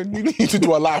situation, you need to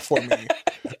do a lot for me.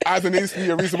 As it needs to be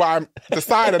a reason why I'm the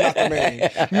side and not the main.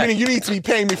 Meaning you need to be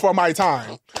paying me for my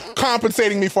time.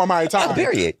 Compensating me for my time. Oh,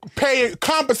 period.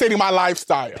 Compensating my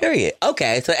lifestyle. Period.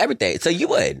 Okay, so everything. So you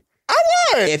would.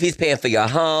 I would. If he's paying for your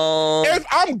home. If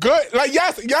I'm good. Like,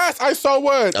 yes, I so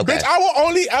would. Okay. Bitch, I will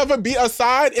only ever be a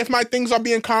side if my things are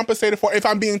being compensated for, if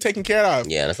I'm being taken care of.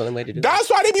 Yeah, that's the only way to do it. That's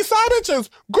why they be side bitches.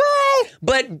 Girl.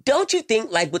 But don't you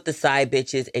think, like, with the side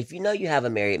bitches, if you have a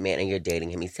married man and you're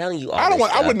dating him, he's telling you all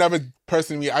I would never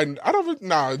personally, dating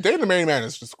a married man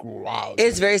is just wild.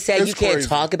 It's very sad. You can't crazy.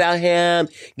 talk about him.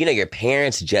 Your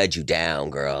parents judge you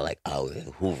down, girl. Like, oh,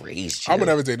 who raised you? I would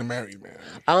never date a married man.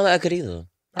 I don't think I could either.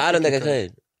 I don't think I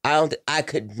could. I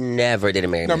could never date a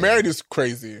married man. No, married is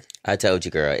crazy. I told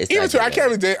you, girl. It's even too. I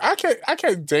can't date. I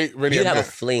can't date really. You have a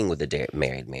fling with a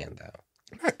married man,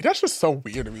 though. That's just so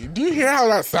weird to me. Do you hear how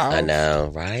that sounds? I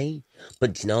know, right?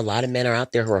 But a lot of men are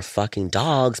out there who are fucking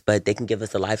dogs, but they can give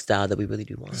us a lifestyle that we really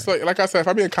do want. So, like I said, if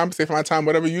I'm being compensated for my time,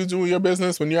 whatever you do in your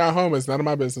business when you're at home, it's none of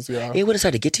my business, y'all. It would have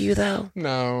started to get to you, though.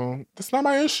 No, that's not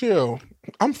my issue.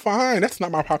 I'm fine. That's not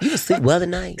my problem. You can sleep well at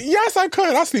night. Yes, I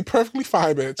could. I sleep perfectly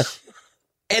fine, bitch.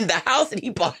 In the house that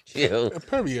he bought you.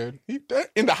 Period.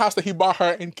 In the house that he bought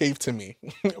her and gave to me.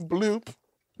 Bloop.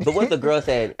 But what if the girl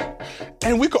said,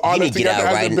 and we could all live together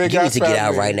as a big ass family. You need to get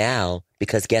out right now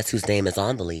because guess whose name is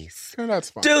on the lease? Yeah,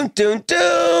 that's fine. Dun, dun, dun.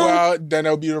 Well, then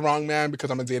it'll be the wrong man because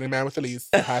I'm a dating man with a lease.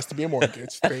 It has to be a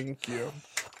mortgage. Thank you.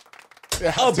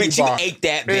 Oh, bitch, you ate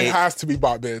that, bitch. It has to be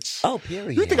bought, bitch. Oh,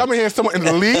 period. You think I'm in here someone in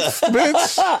the lease,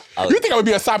 bitch? Oh, you think I would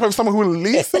be a side person someone who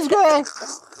leases, girl?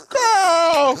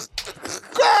 Girl!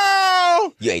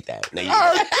 You ate that. No, you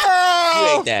girl!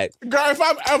 You ate that. Girl, if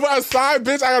I'm ever a side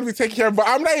bitch, I gotta be taken care of. But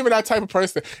I'm not even that type of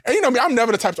person. And you know me, I'm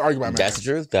never the type to argue about a man. That's the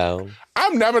truth, though.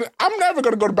 I'm never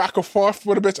gonna go back and forth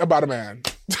with a bitch about a man.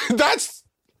 That's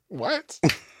what?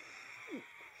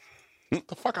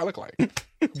 The fuck I look like?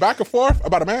 Back and forth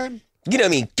about a man? You know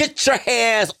me. Get your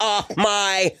hands off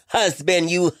my husband,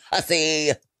 you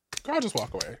hussy. Girl, just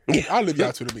walk away. I'll leave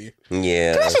y'all two to be.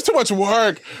 Yeah. That's just too much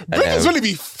work. Bitches really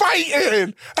be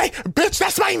fighting. Hey, bitch,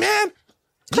 that's my man.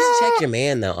 You check your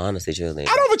man, though, honestly, Julie.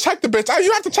 I don't even check the bitch.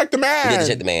 You have to check the man. You have to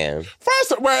check the man.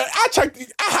 First, I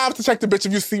have to check the bitch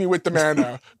if you see me with the man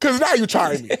now. Because now you're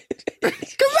trying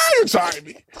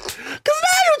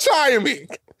me.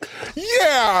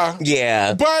 Yeah.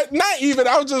 Yeah. But not even.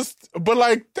 But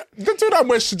like, the dude I'm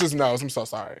with, she just knows. I'm so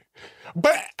sorry.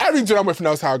 But every dude I'm with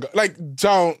knows how it goes. Like,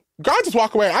 don't. Girl, just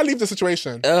walk away. I leave the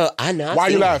situation. I know. Why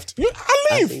you left? I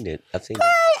leave. I've seen girl,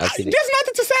 it. There's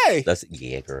nothing to say.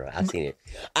 Yeah, girl. I've seen it.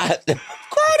 Girl, there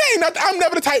ain't nothing. I'm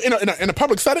never the type in a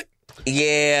public setting.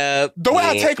 Yeah. The way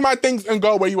I take my things and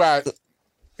go where you at.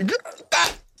 And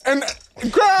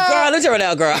girl, let me tell you right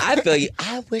now, girl. I feel you.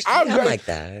 I wish I'm like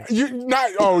that. You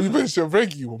bitch,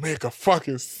 Ricky will make a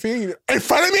fucking scene in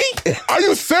front of me. Are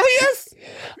you serious?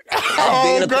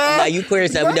 Oh, girl. Now you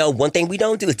queers, we know one thing we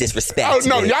don't do is disrespect. Oh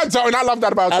no, y'all don't. And I love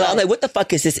that about you. I'm like, what the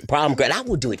fuck is this problem, girl? I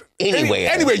will do it anywhere.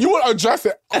 Anyway, you will address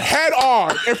it head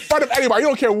on in front of anybody. You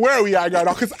don't care where we are, girl.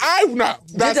 Because I know.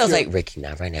 I was like, Ricky,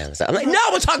 not right now. So I'm like, no,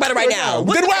 we'll talk about it right now.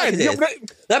 Then when?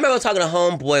 I remember talking to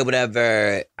homeboy,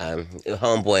 whatever,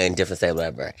 homeboy in different state,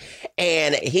 whatever,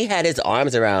 and he had his arms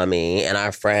arms around me, and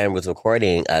our friend was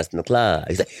recording us in the club.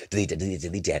 He's like, delete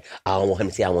that. I don't want him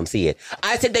to see it. I want him to see it.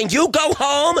 I said, then you go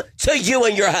home to you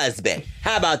and your husband.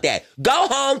 How about that? Go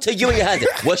home to you and your husband.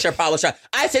 What's your problem?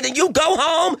 I said, then you go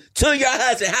home to your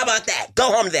husband. How about that?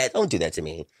 Go home to that. Don't do that to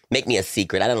me. Make me a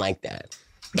secret. I didn't like that.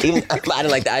 I didn't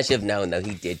like that. I should have known, though.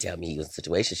 He did tell me he was in a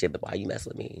situationship, but why you mess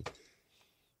with me?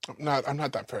 I'm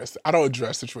not that person. I don't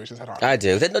address situations head on. I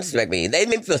do. That don't disrespect me. That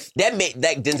made me feel.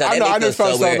 That didn't sound. I just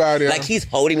felt so weird. bad. Yeah. Like he's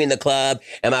holding me in the club,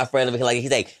 and my friend over here, like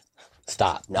he's like,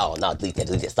 "Stop! No, delete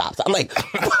that, stop!" I'm like,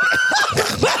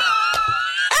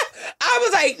 I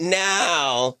was like,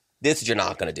 "No, this is what you're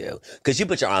not gonna do because you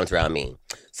put your arms around me."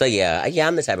 So yeah,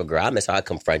 I'm the type of girl. I'm the type I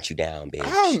confront you down, bitch.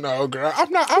 I don't know, girl. I'm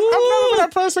not even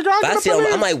that person, girl.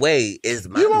 I'm like, wait, is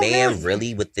my man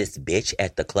really with this bitch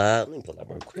at the club? Let me pull up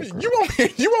real quick.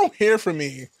 You won't hear from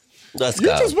me. Let's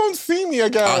go. You just won't see me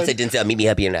again. I'll say, Denzel, meet me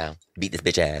up here now. Beat this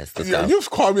bitch ass. Let's go. You've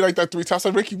called me like that 3 times.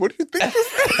 I'm like, Ricky, what do you think this is?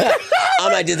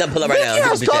 I'm like, Denzel, pull up right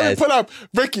now. Ricky called me, pull up.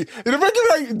 Ricky. And Ricky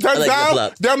like,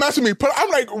 Denzel, they'll mess with me. I'm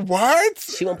like, what?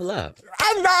 She won't pull up.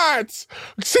 I'm not.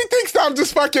 She thinks that I'm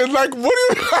just fucking like, what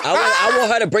do you... I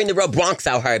want her to bring the real Bronx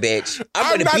out her, bitch.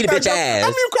 I'm going to beat a bitch ass. I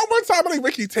mean, you called one time, I'm like,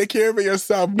 Ricky, take care of it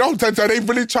yourself. No, Denzel, they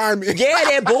really trying me. Yeah,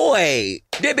 that boy.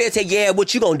 That bitch said, yeah,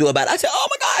 what you going to do about it? I said, oh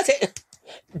my God. I said...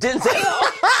 Denzel,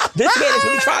 this man is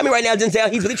really trying me right now,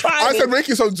 Denzel. He's really trying me. I said,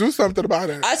 Ricky, so do something about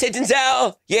it. I said,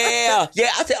 Denzel, yeah.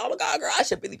 I said, oh my God, girl, I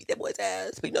should really beat that boy's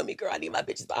ass. But you know me, girl, I need my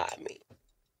bitches behind me.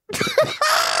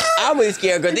 I'm really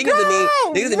scared, girl. Think of me,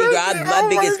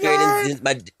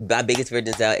 girl. My biggest fear,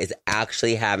 Denzel, is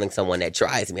actually having someone that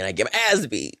tries me and I get my ass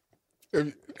beat.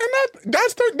 And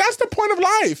that's the point of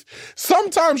life.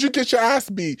 Sometimes you get your ass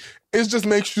beat. It just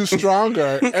makes you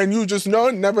stronger. And you just know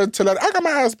never to let... I got my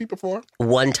ass beat before.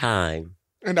 One time.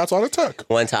 And that's all it took.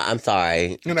 One time. I'm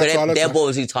sorry. And that's all it that took. boy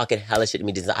was really talking hella shit to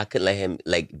me. I couldn't let him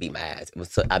beat my ass.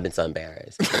 I've been so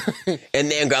embarrassed. And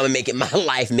then, girl, I'm gonna make it my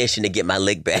life mission to get my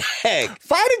lick back.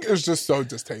 Fighting is just so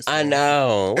distasteful. I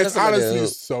know. It's honestly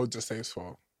so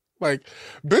distasteful. Like,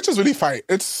 bitches really fight.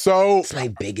 It's my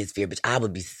biggest fear, bitch. I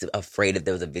would be afraid if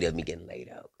there was a video of me getting laid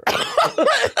out, girl.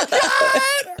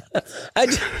 I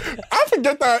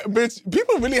forget that, bitch.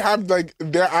 People really have, like,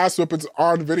 their ass whippings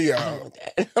on video.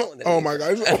 Oh, my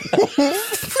God. So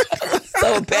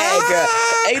bad, girl.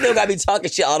 Ain't no got me talking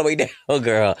shit all the way down,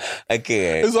 girl. I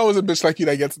can't. There's always a bitch like you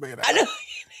that gets laid out. I know.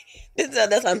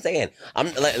 That's what I'm saying.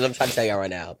 I'm trying to tell y'all right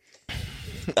now.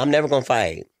 I'm never going to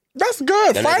fight. That's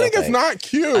good. Fighting is not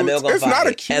cute. It's not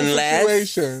a cute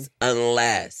situation.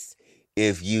 Unless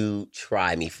if you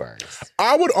try me first.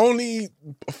 I would only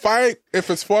fight if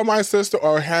it's for my sister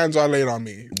or hands are laid on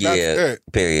me. That's it.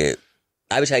 Period.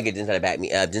 I would try to get Denzel to back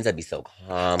me up. Denzel be so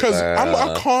calm. Because I'm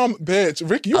a calm bitch.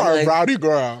 Rick, you are a rowdy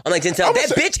girl. I'm like, Denzel, that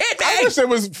bitch hit me. I wish there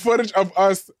was footage of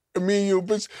us, me and you,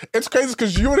 bitch. It's crazy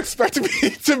because you would expect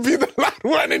me to be the loud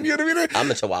one and you to be the... I'm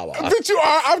a chihuahua. But you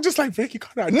are. I'm just like, Ricky,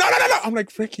 calm down. No. I'm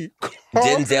like, Ricky, calm.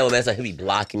 Denzel would mess up. He'd be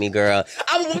blocking me, girl.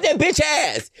 I'm gonna whoop that bitch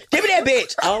ass. Give me that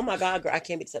bitch. Oh my God, girl. I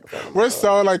can't be the second. We're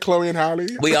so like Chloe and Halle.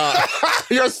 We are.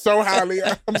 You're so Halle.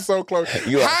 I'm so Chloe.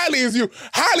 Halle is you.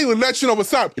 Halle would let you know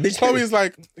what's up. Chloe's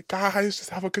like, guys,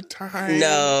 just have a good time.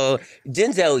 No.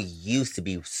 Denzel used to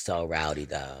be so rowdy,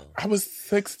 though. I was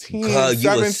 16, girl,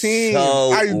 17.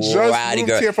 I just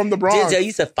moved here from the Bronx. Denzel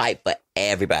used to fight for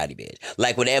everybody, bitch.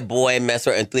 Like when that boy messed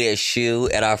her and threw that shoe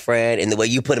at our friend and the way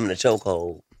you put him in a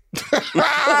chokehold.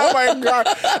 Oh my God.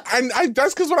 And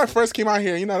that's because when I first came out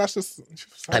here, you know, that's just...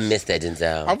 I miss that,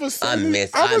 Denzel. I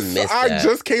miss that. I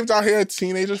just came out here,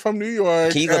 teenagers from New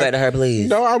York. Can you go back to her, please?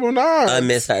 No, I will not. I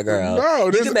miss her, girl. No,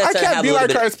 I can't be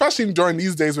like her, especially during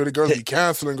these days where the girls be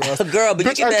canceling girls. Girl, but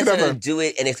bitch, you can never do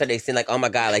it and they start saying like, oh my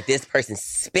God, like this person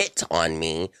spit on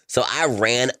me, so I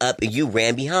ran up and you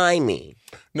ran behind me.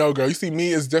 No, girl, you see,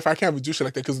 me is different. I can't even do shit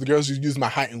like that because the girls just use my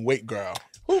height and weight, girl.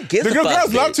 Who gives a fuck,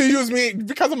 girls love to use me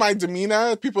because of my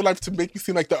demeanor. People like to make me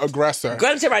seem like the aggressor. Girl,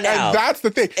 I'm saying right now. And that's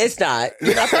the thing. It's not.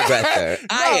 You're not the aggressor.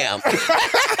 I am.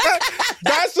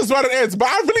 That's just what it is. But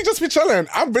I really just be chilling.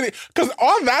 I'm really... Because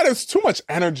all that is too much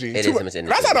energy. It is too much energy.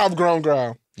 That's how I've grown,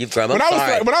 girl. You've grown up.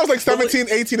 When I was like 17,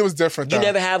 18, it was different, though. You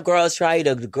never have girls try you.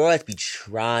 The girls be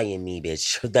trying me,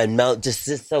 bitch.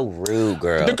 Just so rude,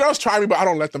 girl. The girls try me, but I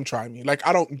don't let them try me. Like,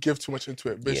 I don't give too much into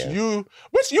it, bitch. Yeah.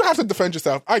 You have to defend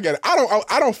yourself. I get it. I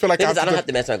don't feel like because I don't have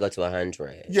to mess around and go to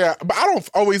 100. Yeah, but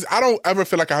I don't ever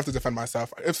feel like I have to defend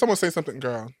myself. If someone says something,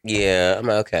 girl. Yeah, I'm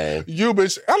okay. You,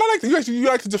 bitch. I don't like you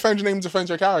like to defend your name and defend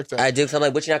your character. I do, because I'm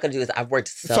like, what you're not going to do is I've worked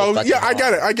so fucking yeah, hard.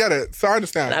 I get it. So I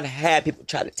understand. And I've had people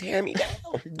try to tear me down.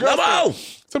 Come on!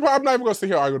 So I'm not even gonna sit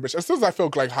here and argue with bitch. As soon as I feel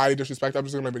like highly disrespected, I'm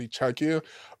just gonna really check you.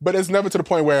 But it's never to the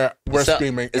point where we're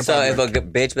screaming. So if a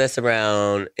bitch mess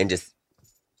around and just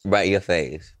right in your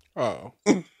face. Oh.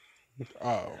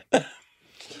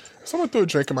 Someone threw a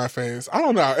drink in my face. I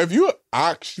don't know. If you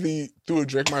actually threw a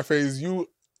drink in my face, you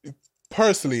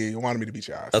personally wanted me to beat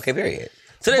your ass. Okay, period.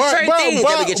 So there's certain things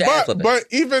that would get your ass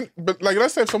whipping. But like,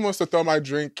 let's say if someone was to throw a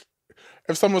drink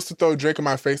in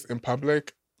my face in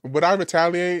public, would I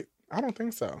retaliate? I don't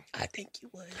think so. I think you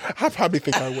would. I probably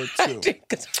think I would too.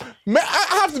 Man,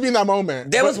 I have to be in that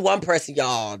moment. There was one person,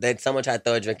 y'all, that someone tried to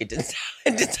throw a drink and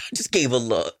just gave a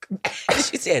look. And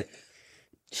she said,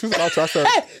 she was about to. I said,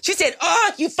 she said,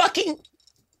 "Oh, you fucking."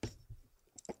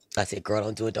 I said, "Girl,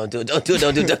 don't do it, don't do it, don't do it,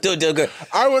 don't do it, don't do it, girl."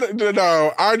 I would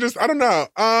no. I don't know.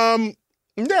 Yeah,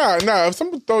 no. If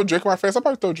someone throw a drink in my face, I'll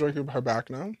probably throw a drink in her back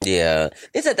now. Yeah,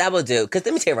 it's what that will do. Because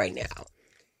let me tell you right now,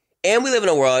 and we live in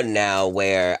a world now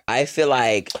where I feel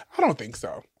like I don't think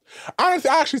so. Honestly,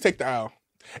 I actually take the L.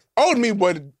 Old me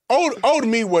wouldn't.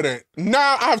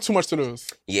 Now I have too much to lose.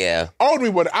 Yeah. Old me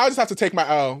wouldn't. I'll just have to take my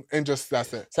L and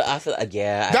that's it. So I feel like,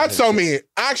 yeah. That's so me.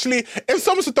 Actually, if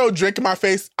someone should throw a drink in my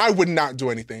face, I would not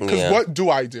do anything. Because what do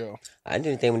I do? I didn't do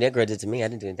anything when that girl did to me. I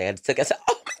didn't do anything. I said,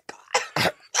 oh my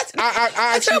God.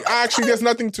 I actually, there's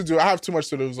nothing to do. I have too much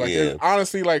to lose. Like,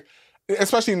 honestly, like,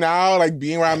 especially now, like,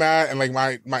 being where I'm at and, like,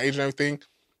 my age and everything,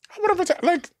 I would have,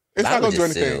 like, it's not going to do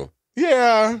anything. Sue.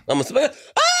 Yeah. I'm going to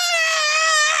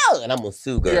and I'm gonna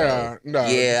sue, girl. Yeah, no.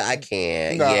 Yeah, I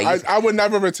can't. No, yeah, I would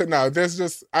never return. No, there's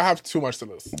just, I have too much to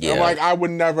lose. Yeah. I'm like, I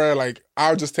would never, like,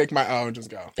 I'll just take my L and just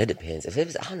go. It depends. If it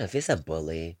was, I don't know, if it's a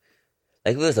bully.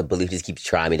 Like, if it was a bully who just keeps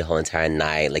trying me the whole entire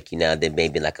night, like, you know, then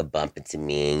maybe like a bump into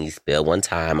me and you spill one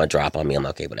time, a drop on me, I'm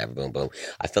like, okay, whatever, boom, boom.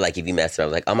 I feel like if you mess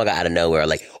around, like, oh my God, out of nowhere,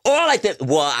 like, or like that,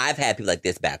 well, I've had people like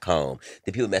this back home.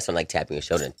 The people mess around, like, tapping your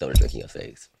shoulder and throwing a drink in your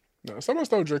face. No, someone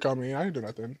throw a drink on me, I didn't do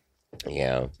nothing.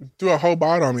 Yeah. Do a whole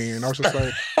bottle on me, and I was just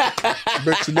like,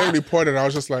 bitch, you literally poured it. I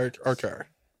was just like, okay.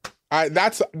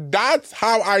 That's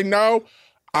how I know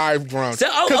I've grown.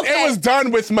 Because it was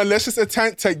done with malicious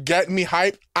intent to get me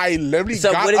hyped. I literally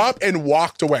got up and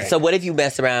walked away. So what if you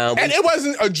mess around? And it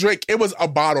wasn't a drink. It was a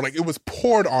bottle. Like, it was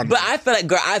poured on me. But I feel like,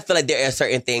 girl, there are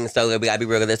certain things, so we gotta be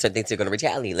real, there's certain things you're gonna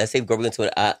retaliate. Let's say, girl, we're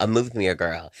going to a movie premiere,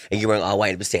 girl, and you're wearing all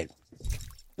white and percent.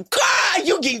 God,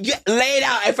 you get laid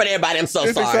out in front of everybody. I'm so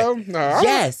you sorry. Think so? No,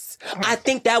 yes. I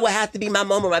think that would have to be my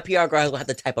moment. My PR girl will have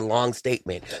to type a long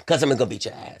statement because I'm going to go beat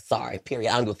your ass. Sorry, period.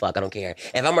 I don't give a fuck. I don't care.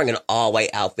 If I'm wearing an all-white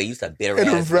outfit, you said bitter ass.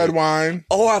 And red wine.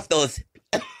 Or if those...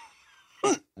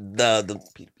 the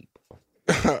people.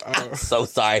 I'm so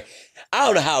sorry. I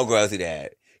don't know how girls do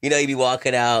that. You know, you be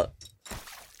walking out.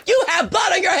 You have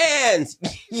blood on your hands.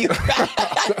 It's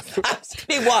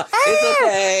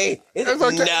okay. It's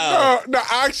okay. No,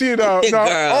 actually, no.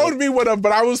 Old me would have,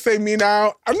 but I would say me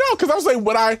now. No, because I was like,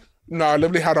 would I? No, I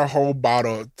literally had a whole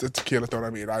bottle of tequila thrown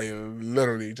at me, and I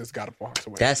literally just got up and walked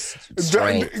away. That's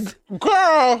strength.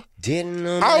 Girl. Didn't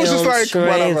know I was just like,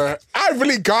 whatever. I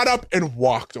really got up and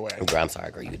walked away. Girl, I'm sorry,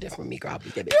 girl. You different from me, girl.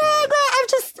 Yeah, girl,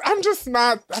 I'm just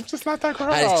not that girl.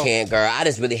 I just can't, girl. I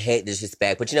just really hate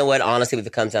disrespect. But you know what? Honestly, if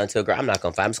it comes down to it, girl, I'm not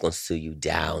gonna fight. I'm just gonna sue you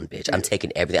down, bitch. I'm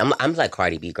taking everything. I'm like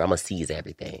Cardi B, girl. I'm gonna seize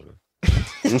everything.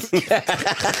 I'm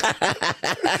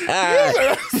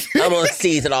gonna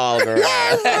seize it all, girl.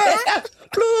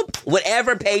 Bloop.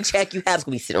 Whatever paycheck you have is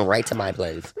gonna be sitting right to my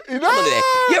place. You know?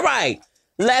 You're right.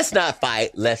 Let's not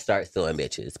fight. Let's start suing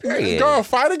bitches. Period. Girl,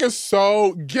 fighting is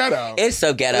so ghetto. It's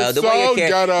so ghetto. It's so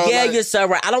ghetto. Yeah, like, you're so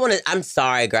right. I don't want to. I'm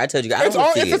sorry, girl. I told you.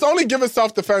 If it's only giving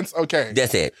self-defense, okay.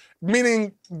 That's it.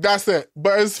 Meaning, that's it.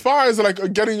 But as far as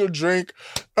like getting your drink,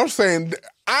 I'm saying,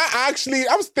 I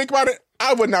was thinking about it.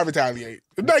 I would not retaliate.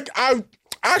 Like, I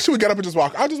actually would get up and just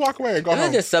walk. I'll just walk away and go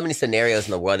home. There's so many scenarios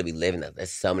in the world that we live in. There's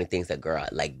so many things that, girl,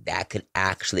 like, that could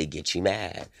actually get you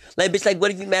mad. Like, bitch, like, what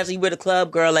if you imagine you were at the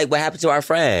club, girl? Like, what happened to our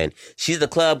friend? She's the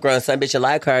club girl, and some bitch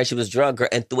like her, she was drunk, girl,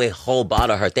 and threw a whole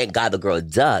bottle at her. Thank God the girl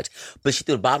ducked, but she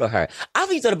threw the bottle at her.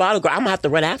 After you threw the bottle, girl, I'm gonna have to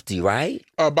run after you, right?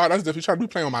 That's different. You're trying to be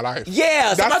playing on my life.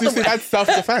 Yeah. That's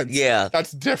self-defense. Yeah.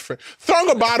 That's different. Throwing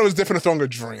a bottle is different than throwing a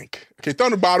drink. Okay,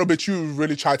 throwing a bottle, but you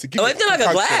really tried to give it. It's like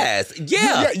a glass.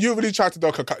 Yeah. You really tried to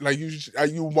do like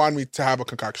you want me to have a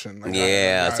concoction. Like,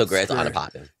 so great. It's on the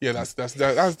popping. Yeah, that's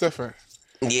different.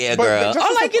 Yeah, girl.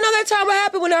 Oh, like, you know that time what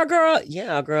happened when our girl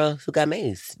who got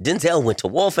maced. Denzel went to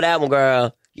war for that one,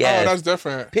 girl. Yeah. Oh, that's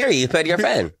different. Period. You paid your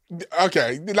friend.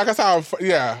 Okay, like I said,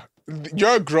 yeah.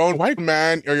 You're a grown white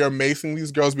man or you're macing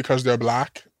these girls because they're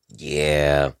black.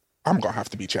 Yeah. I'm gonna have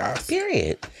to beat your ass.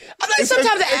 Period. I mean,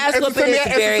 sometimes the ass whooping is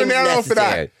very scenario for that.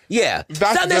 necessary. Yeah.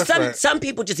 That's some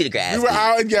people just need to get ass We were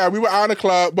beat. out, we were out in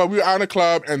a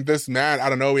club, and this man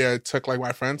out of nowhere took like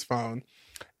my friend's phone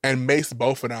and maced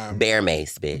both of them. Bear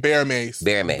mace, bitch. Bear mace.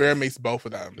 Bear mace. Bear mace both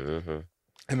of them. Mm-hmm.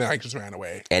 And then I just ran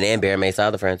away. And then bear mace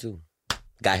other friend too.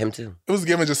 Got him too. It was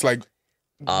given just like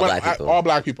All black people. All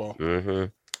black people. Mm-hmm.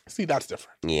 See, that's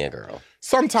different. Yeah, girl.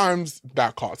 Sometimes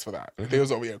that calls for that. Mm-hmm. If they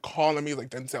was over here calling me, like,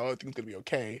 Denzel, everything's gonna be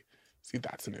okay. See,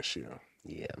 that's an issue.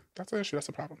 Yeah. That's an issue. That's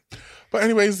a problem. But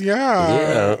anyways,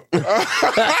 yeah. The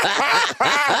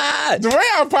way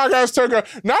our podcast took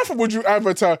not from would you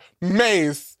ever to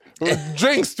mace,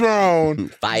 drinks thrown.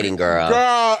 Fighting, girl.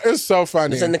 Girl, it's so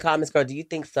funny. Just in the comments, girl, do you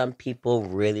think some people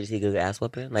really just need to get ass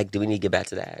whooping? Like, do we need to get back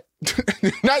to that?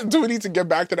 Not do we need to get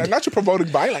back to that. Not you promoting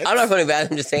violence. I'm not promoting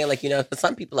violence. I'm just saying, like, for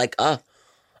some people, like,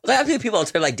 like, I feel people on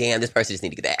Twitter like, damn, this person just need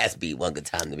to get their ass beat one good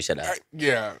time. Let me shut up.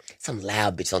 Yeah. Some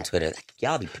loud bitch on Twitter. Like,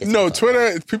 y'all be pissed. No,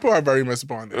 Twitter, people are very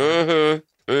misbonded.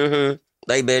 Mm-hmm. Mm-hmm.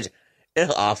 Like, bitch,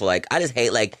 it's awful. Like, I just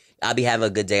hate, like, I'll be having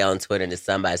a good day on Twitter and just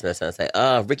somebody's messing and say,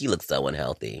 oh, Ricky looks so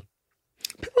unhealthy.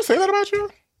 People say that about you?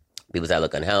 People say I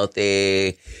look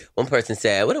unhealthy. What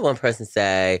did one person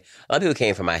say? A lot of people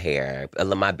came for my hair.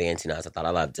 My bands, I thought I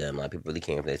loved them. A lot of people really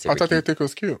came for this. I thought they think it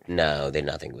was cute. No, they did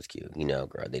not think it was cute.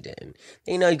 Girl, they didn't.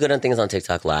 You go on things on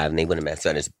TikTok Live and they wouldn't mess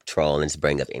around and just troll and just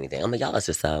bring up anything. I'm like, y'all are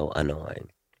just so annoying.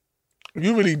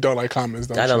 You really don't like comments,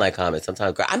 don't you? I don't like comments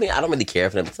sometimes, girl. I mean, I don't really care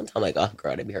for them, but sometimes I'm like, oh,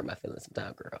 girl, they be hurting my feelings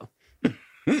sometimes, girl.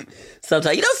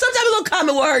 sometimes a little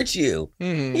comment will hurt you.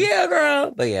 Mm-hmm. Yeah,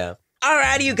 girl. But yeah.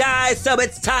 Alrighty, you guys, so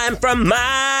it's time for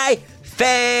my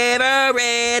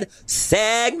favorite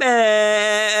segment.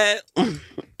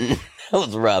 That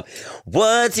was rough.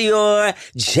 What's your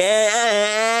jam?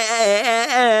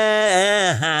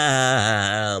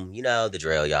 You know the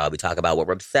drill, y'all. We talk about what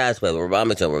we're obsessed with, what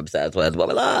we're obsessed with, what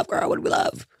we love, girl. What do we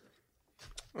love?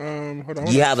 Hold on.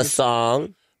 You have a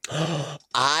song?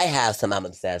 I have some I'm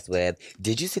obsessed with.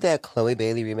 Did you see that Chloe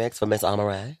Bailey remix for Miss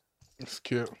Amaray? It's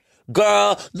cute.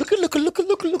 Girl, look.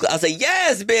 I say,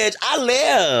 yes, bitch. I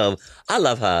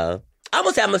love her. I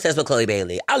almost say I'm obsessed with Chloe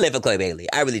Bailey. I live with Chloe Bailey.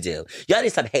 I really do. Y'all need to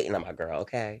stop hating on my girl,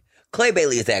 okay? Chloe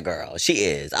Bailey is that girl. She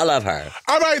is. I love her.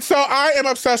 All right, so I am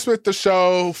obsessed with the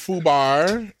show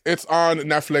FUBAR. It's on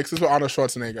Netflix. It's with Arnold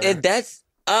Schwarzenegger.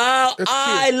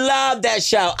 I love that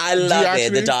show. I love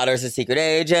it. The daughter's a secret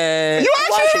agent. You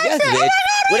actually yes, bitch.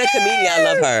 With a comedian, I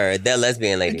love her. That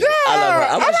lesbian lady. Yeah. I love her.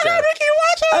 Oh my God, Ricky,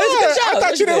 watch it. It's a good show. I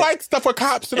thought you didn't like stuff with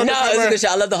cops. No, it's a good show.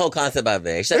 I love the whole concept of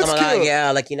it. She's like, oh my God,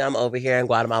 yeah, like, I'm over here in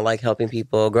Guatemala, like, helping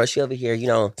people. Girl, she over here,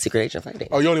 secret agent fighting.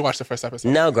 Oh, you only watched the first episode?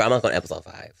 No, girl, I'm on episode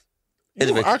 5.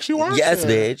 You actually watched Yes, it?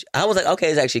 bitch. I was like,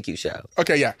 okay, it's actually a cute show.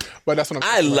 Okay, yeah. But that's what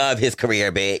I love his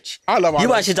career, bitch. I love You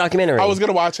watched his documentary? I was going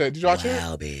to watch it. Did you watch it?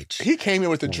 Wow, bitch. He came in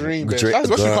with the dream, bitch. That's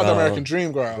what she called the American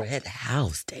dream, girl. We're at the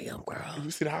house, damn, girl. Did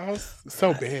you see the house? It's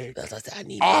so big. That's what I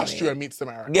need. Austria meets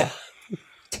America. Yeah.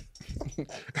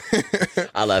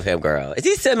 I love him, girl. Is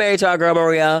he still married to our girl,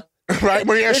 Maria? Right,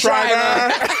 Maria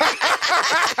Shriver.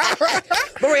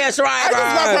 Maria Shriver. I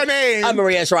just love her name. I'm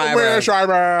Maria Shriver. Maria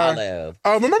Shriver. I live.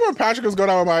 Remember when Patrick was going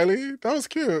out with Miley? That was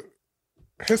cute.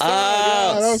 His son,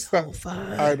 yeah, that was so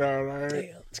fun. I know, right?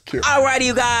 Damn. It's cute. Alrighty,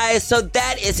 you guys. So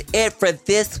that is it for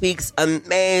this week's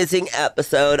amazing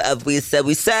episode of We Said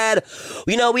We Said.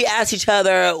 We asked each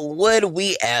other, would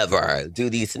we ever do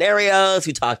these scenarios?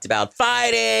 We talked about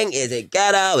fighting. Is it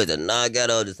ghetto? Is it not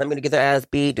ghetto? Does somebody get their ass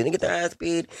beat? Do they get their ass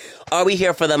beat? Are we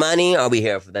here for the money? Are we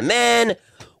here for the men?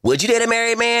 Would you date a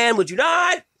married man? Would you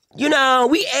not? We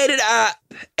ate it up.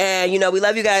 And, we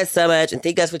love you guys so much. And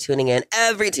thank you guys for tuning in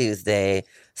every Tuesday.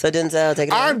 So, Denzel, take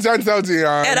it away. I'm Denzel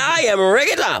Dion. And I am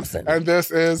Ricky Thompson. And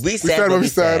this is We Said What We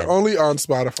Said, only on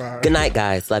Spotify. Good night,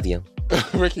 guys. Love you.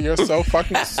 Ricky, you're so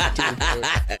fucking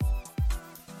stupid.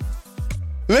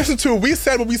 Listen to We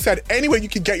Said What We Said anywhere you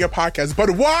can get your podcast,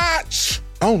 but watch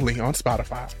only on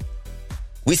Spotify.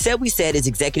 We Said We Said is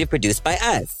executive produced by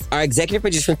us. Our executive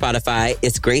producer from Spotify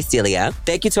is Grace Delia.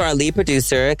 Thank you to our lead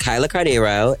producer, Kyla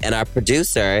Carnero, and our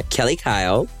producer, Kelly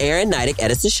Kyle. Aaron Neidick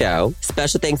edits the show.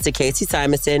 Special thanks to Casey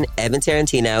Simonson, Evan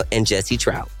Tarantino, and Jesse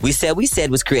Trout. We Said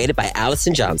was created by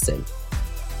Allison Johnson.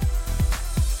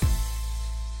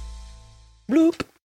 Bloop.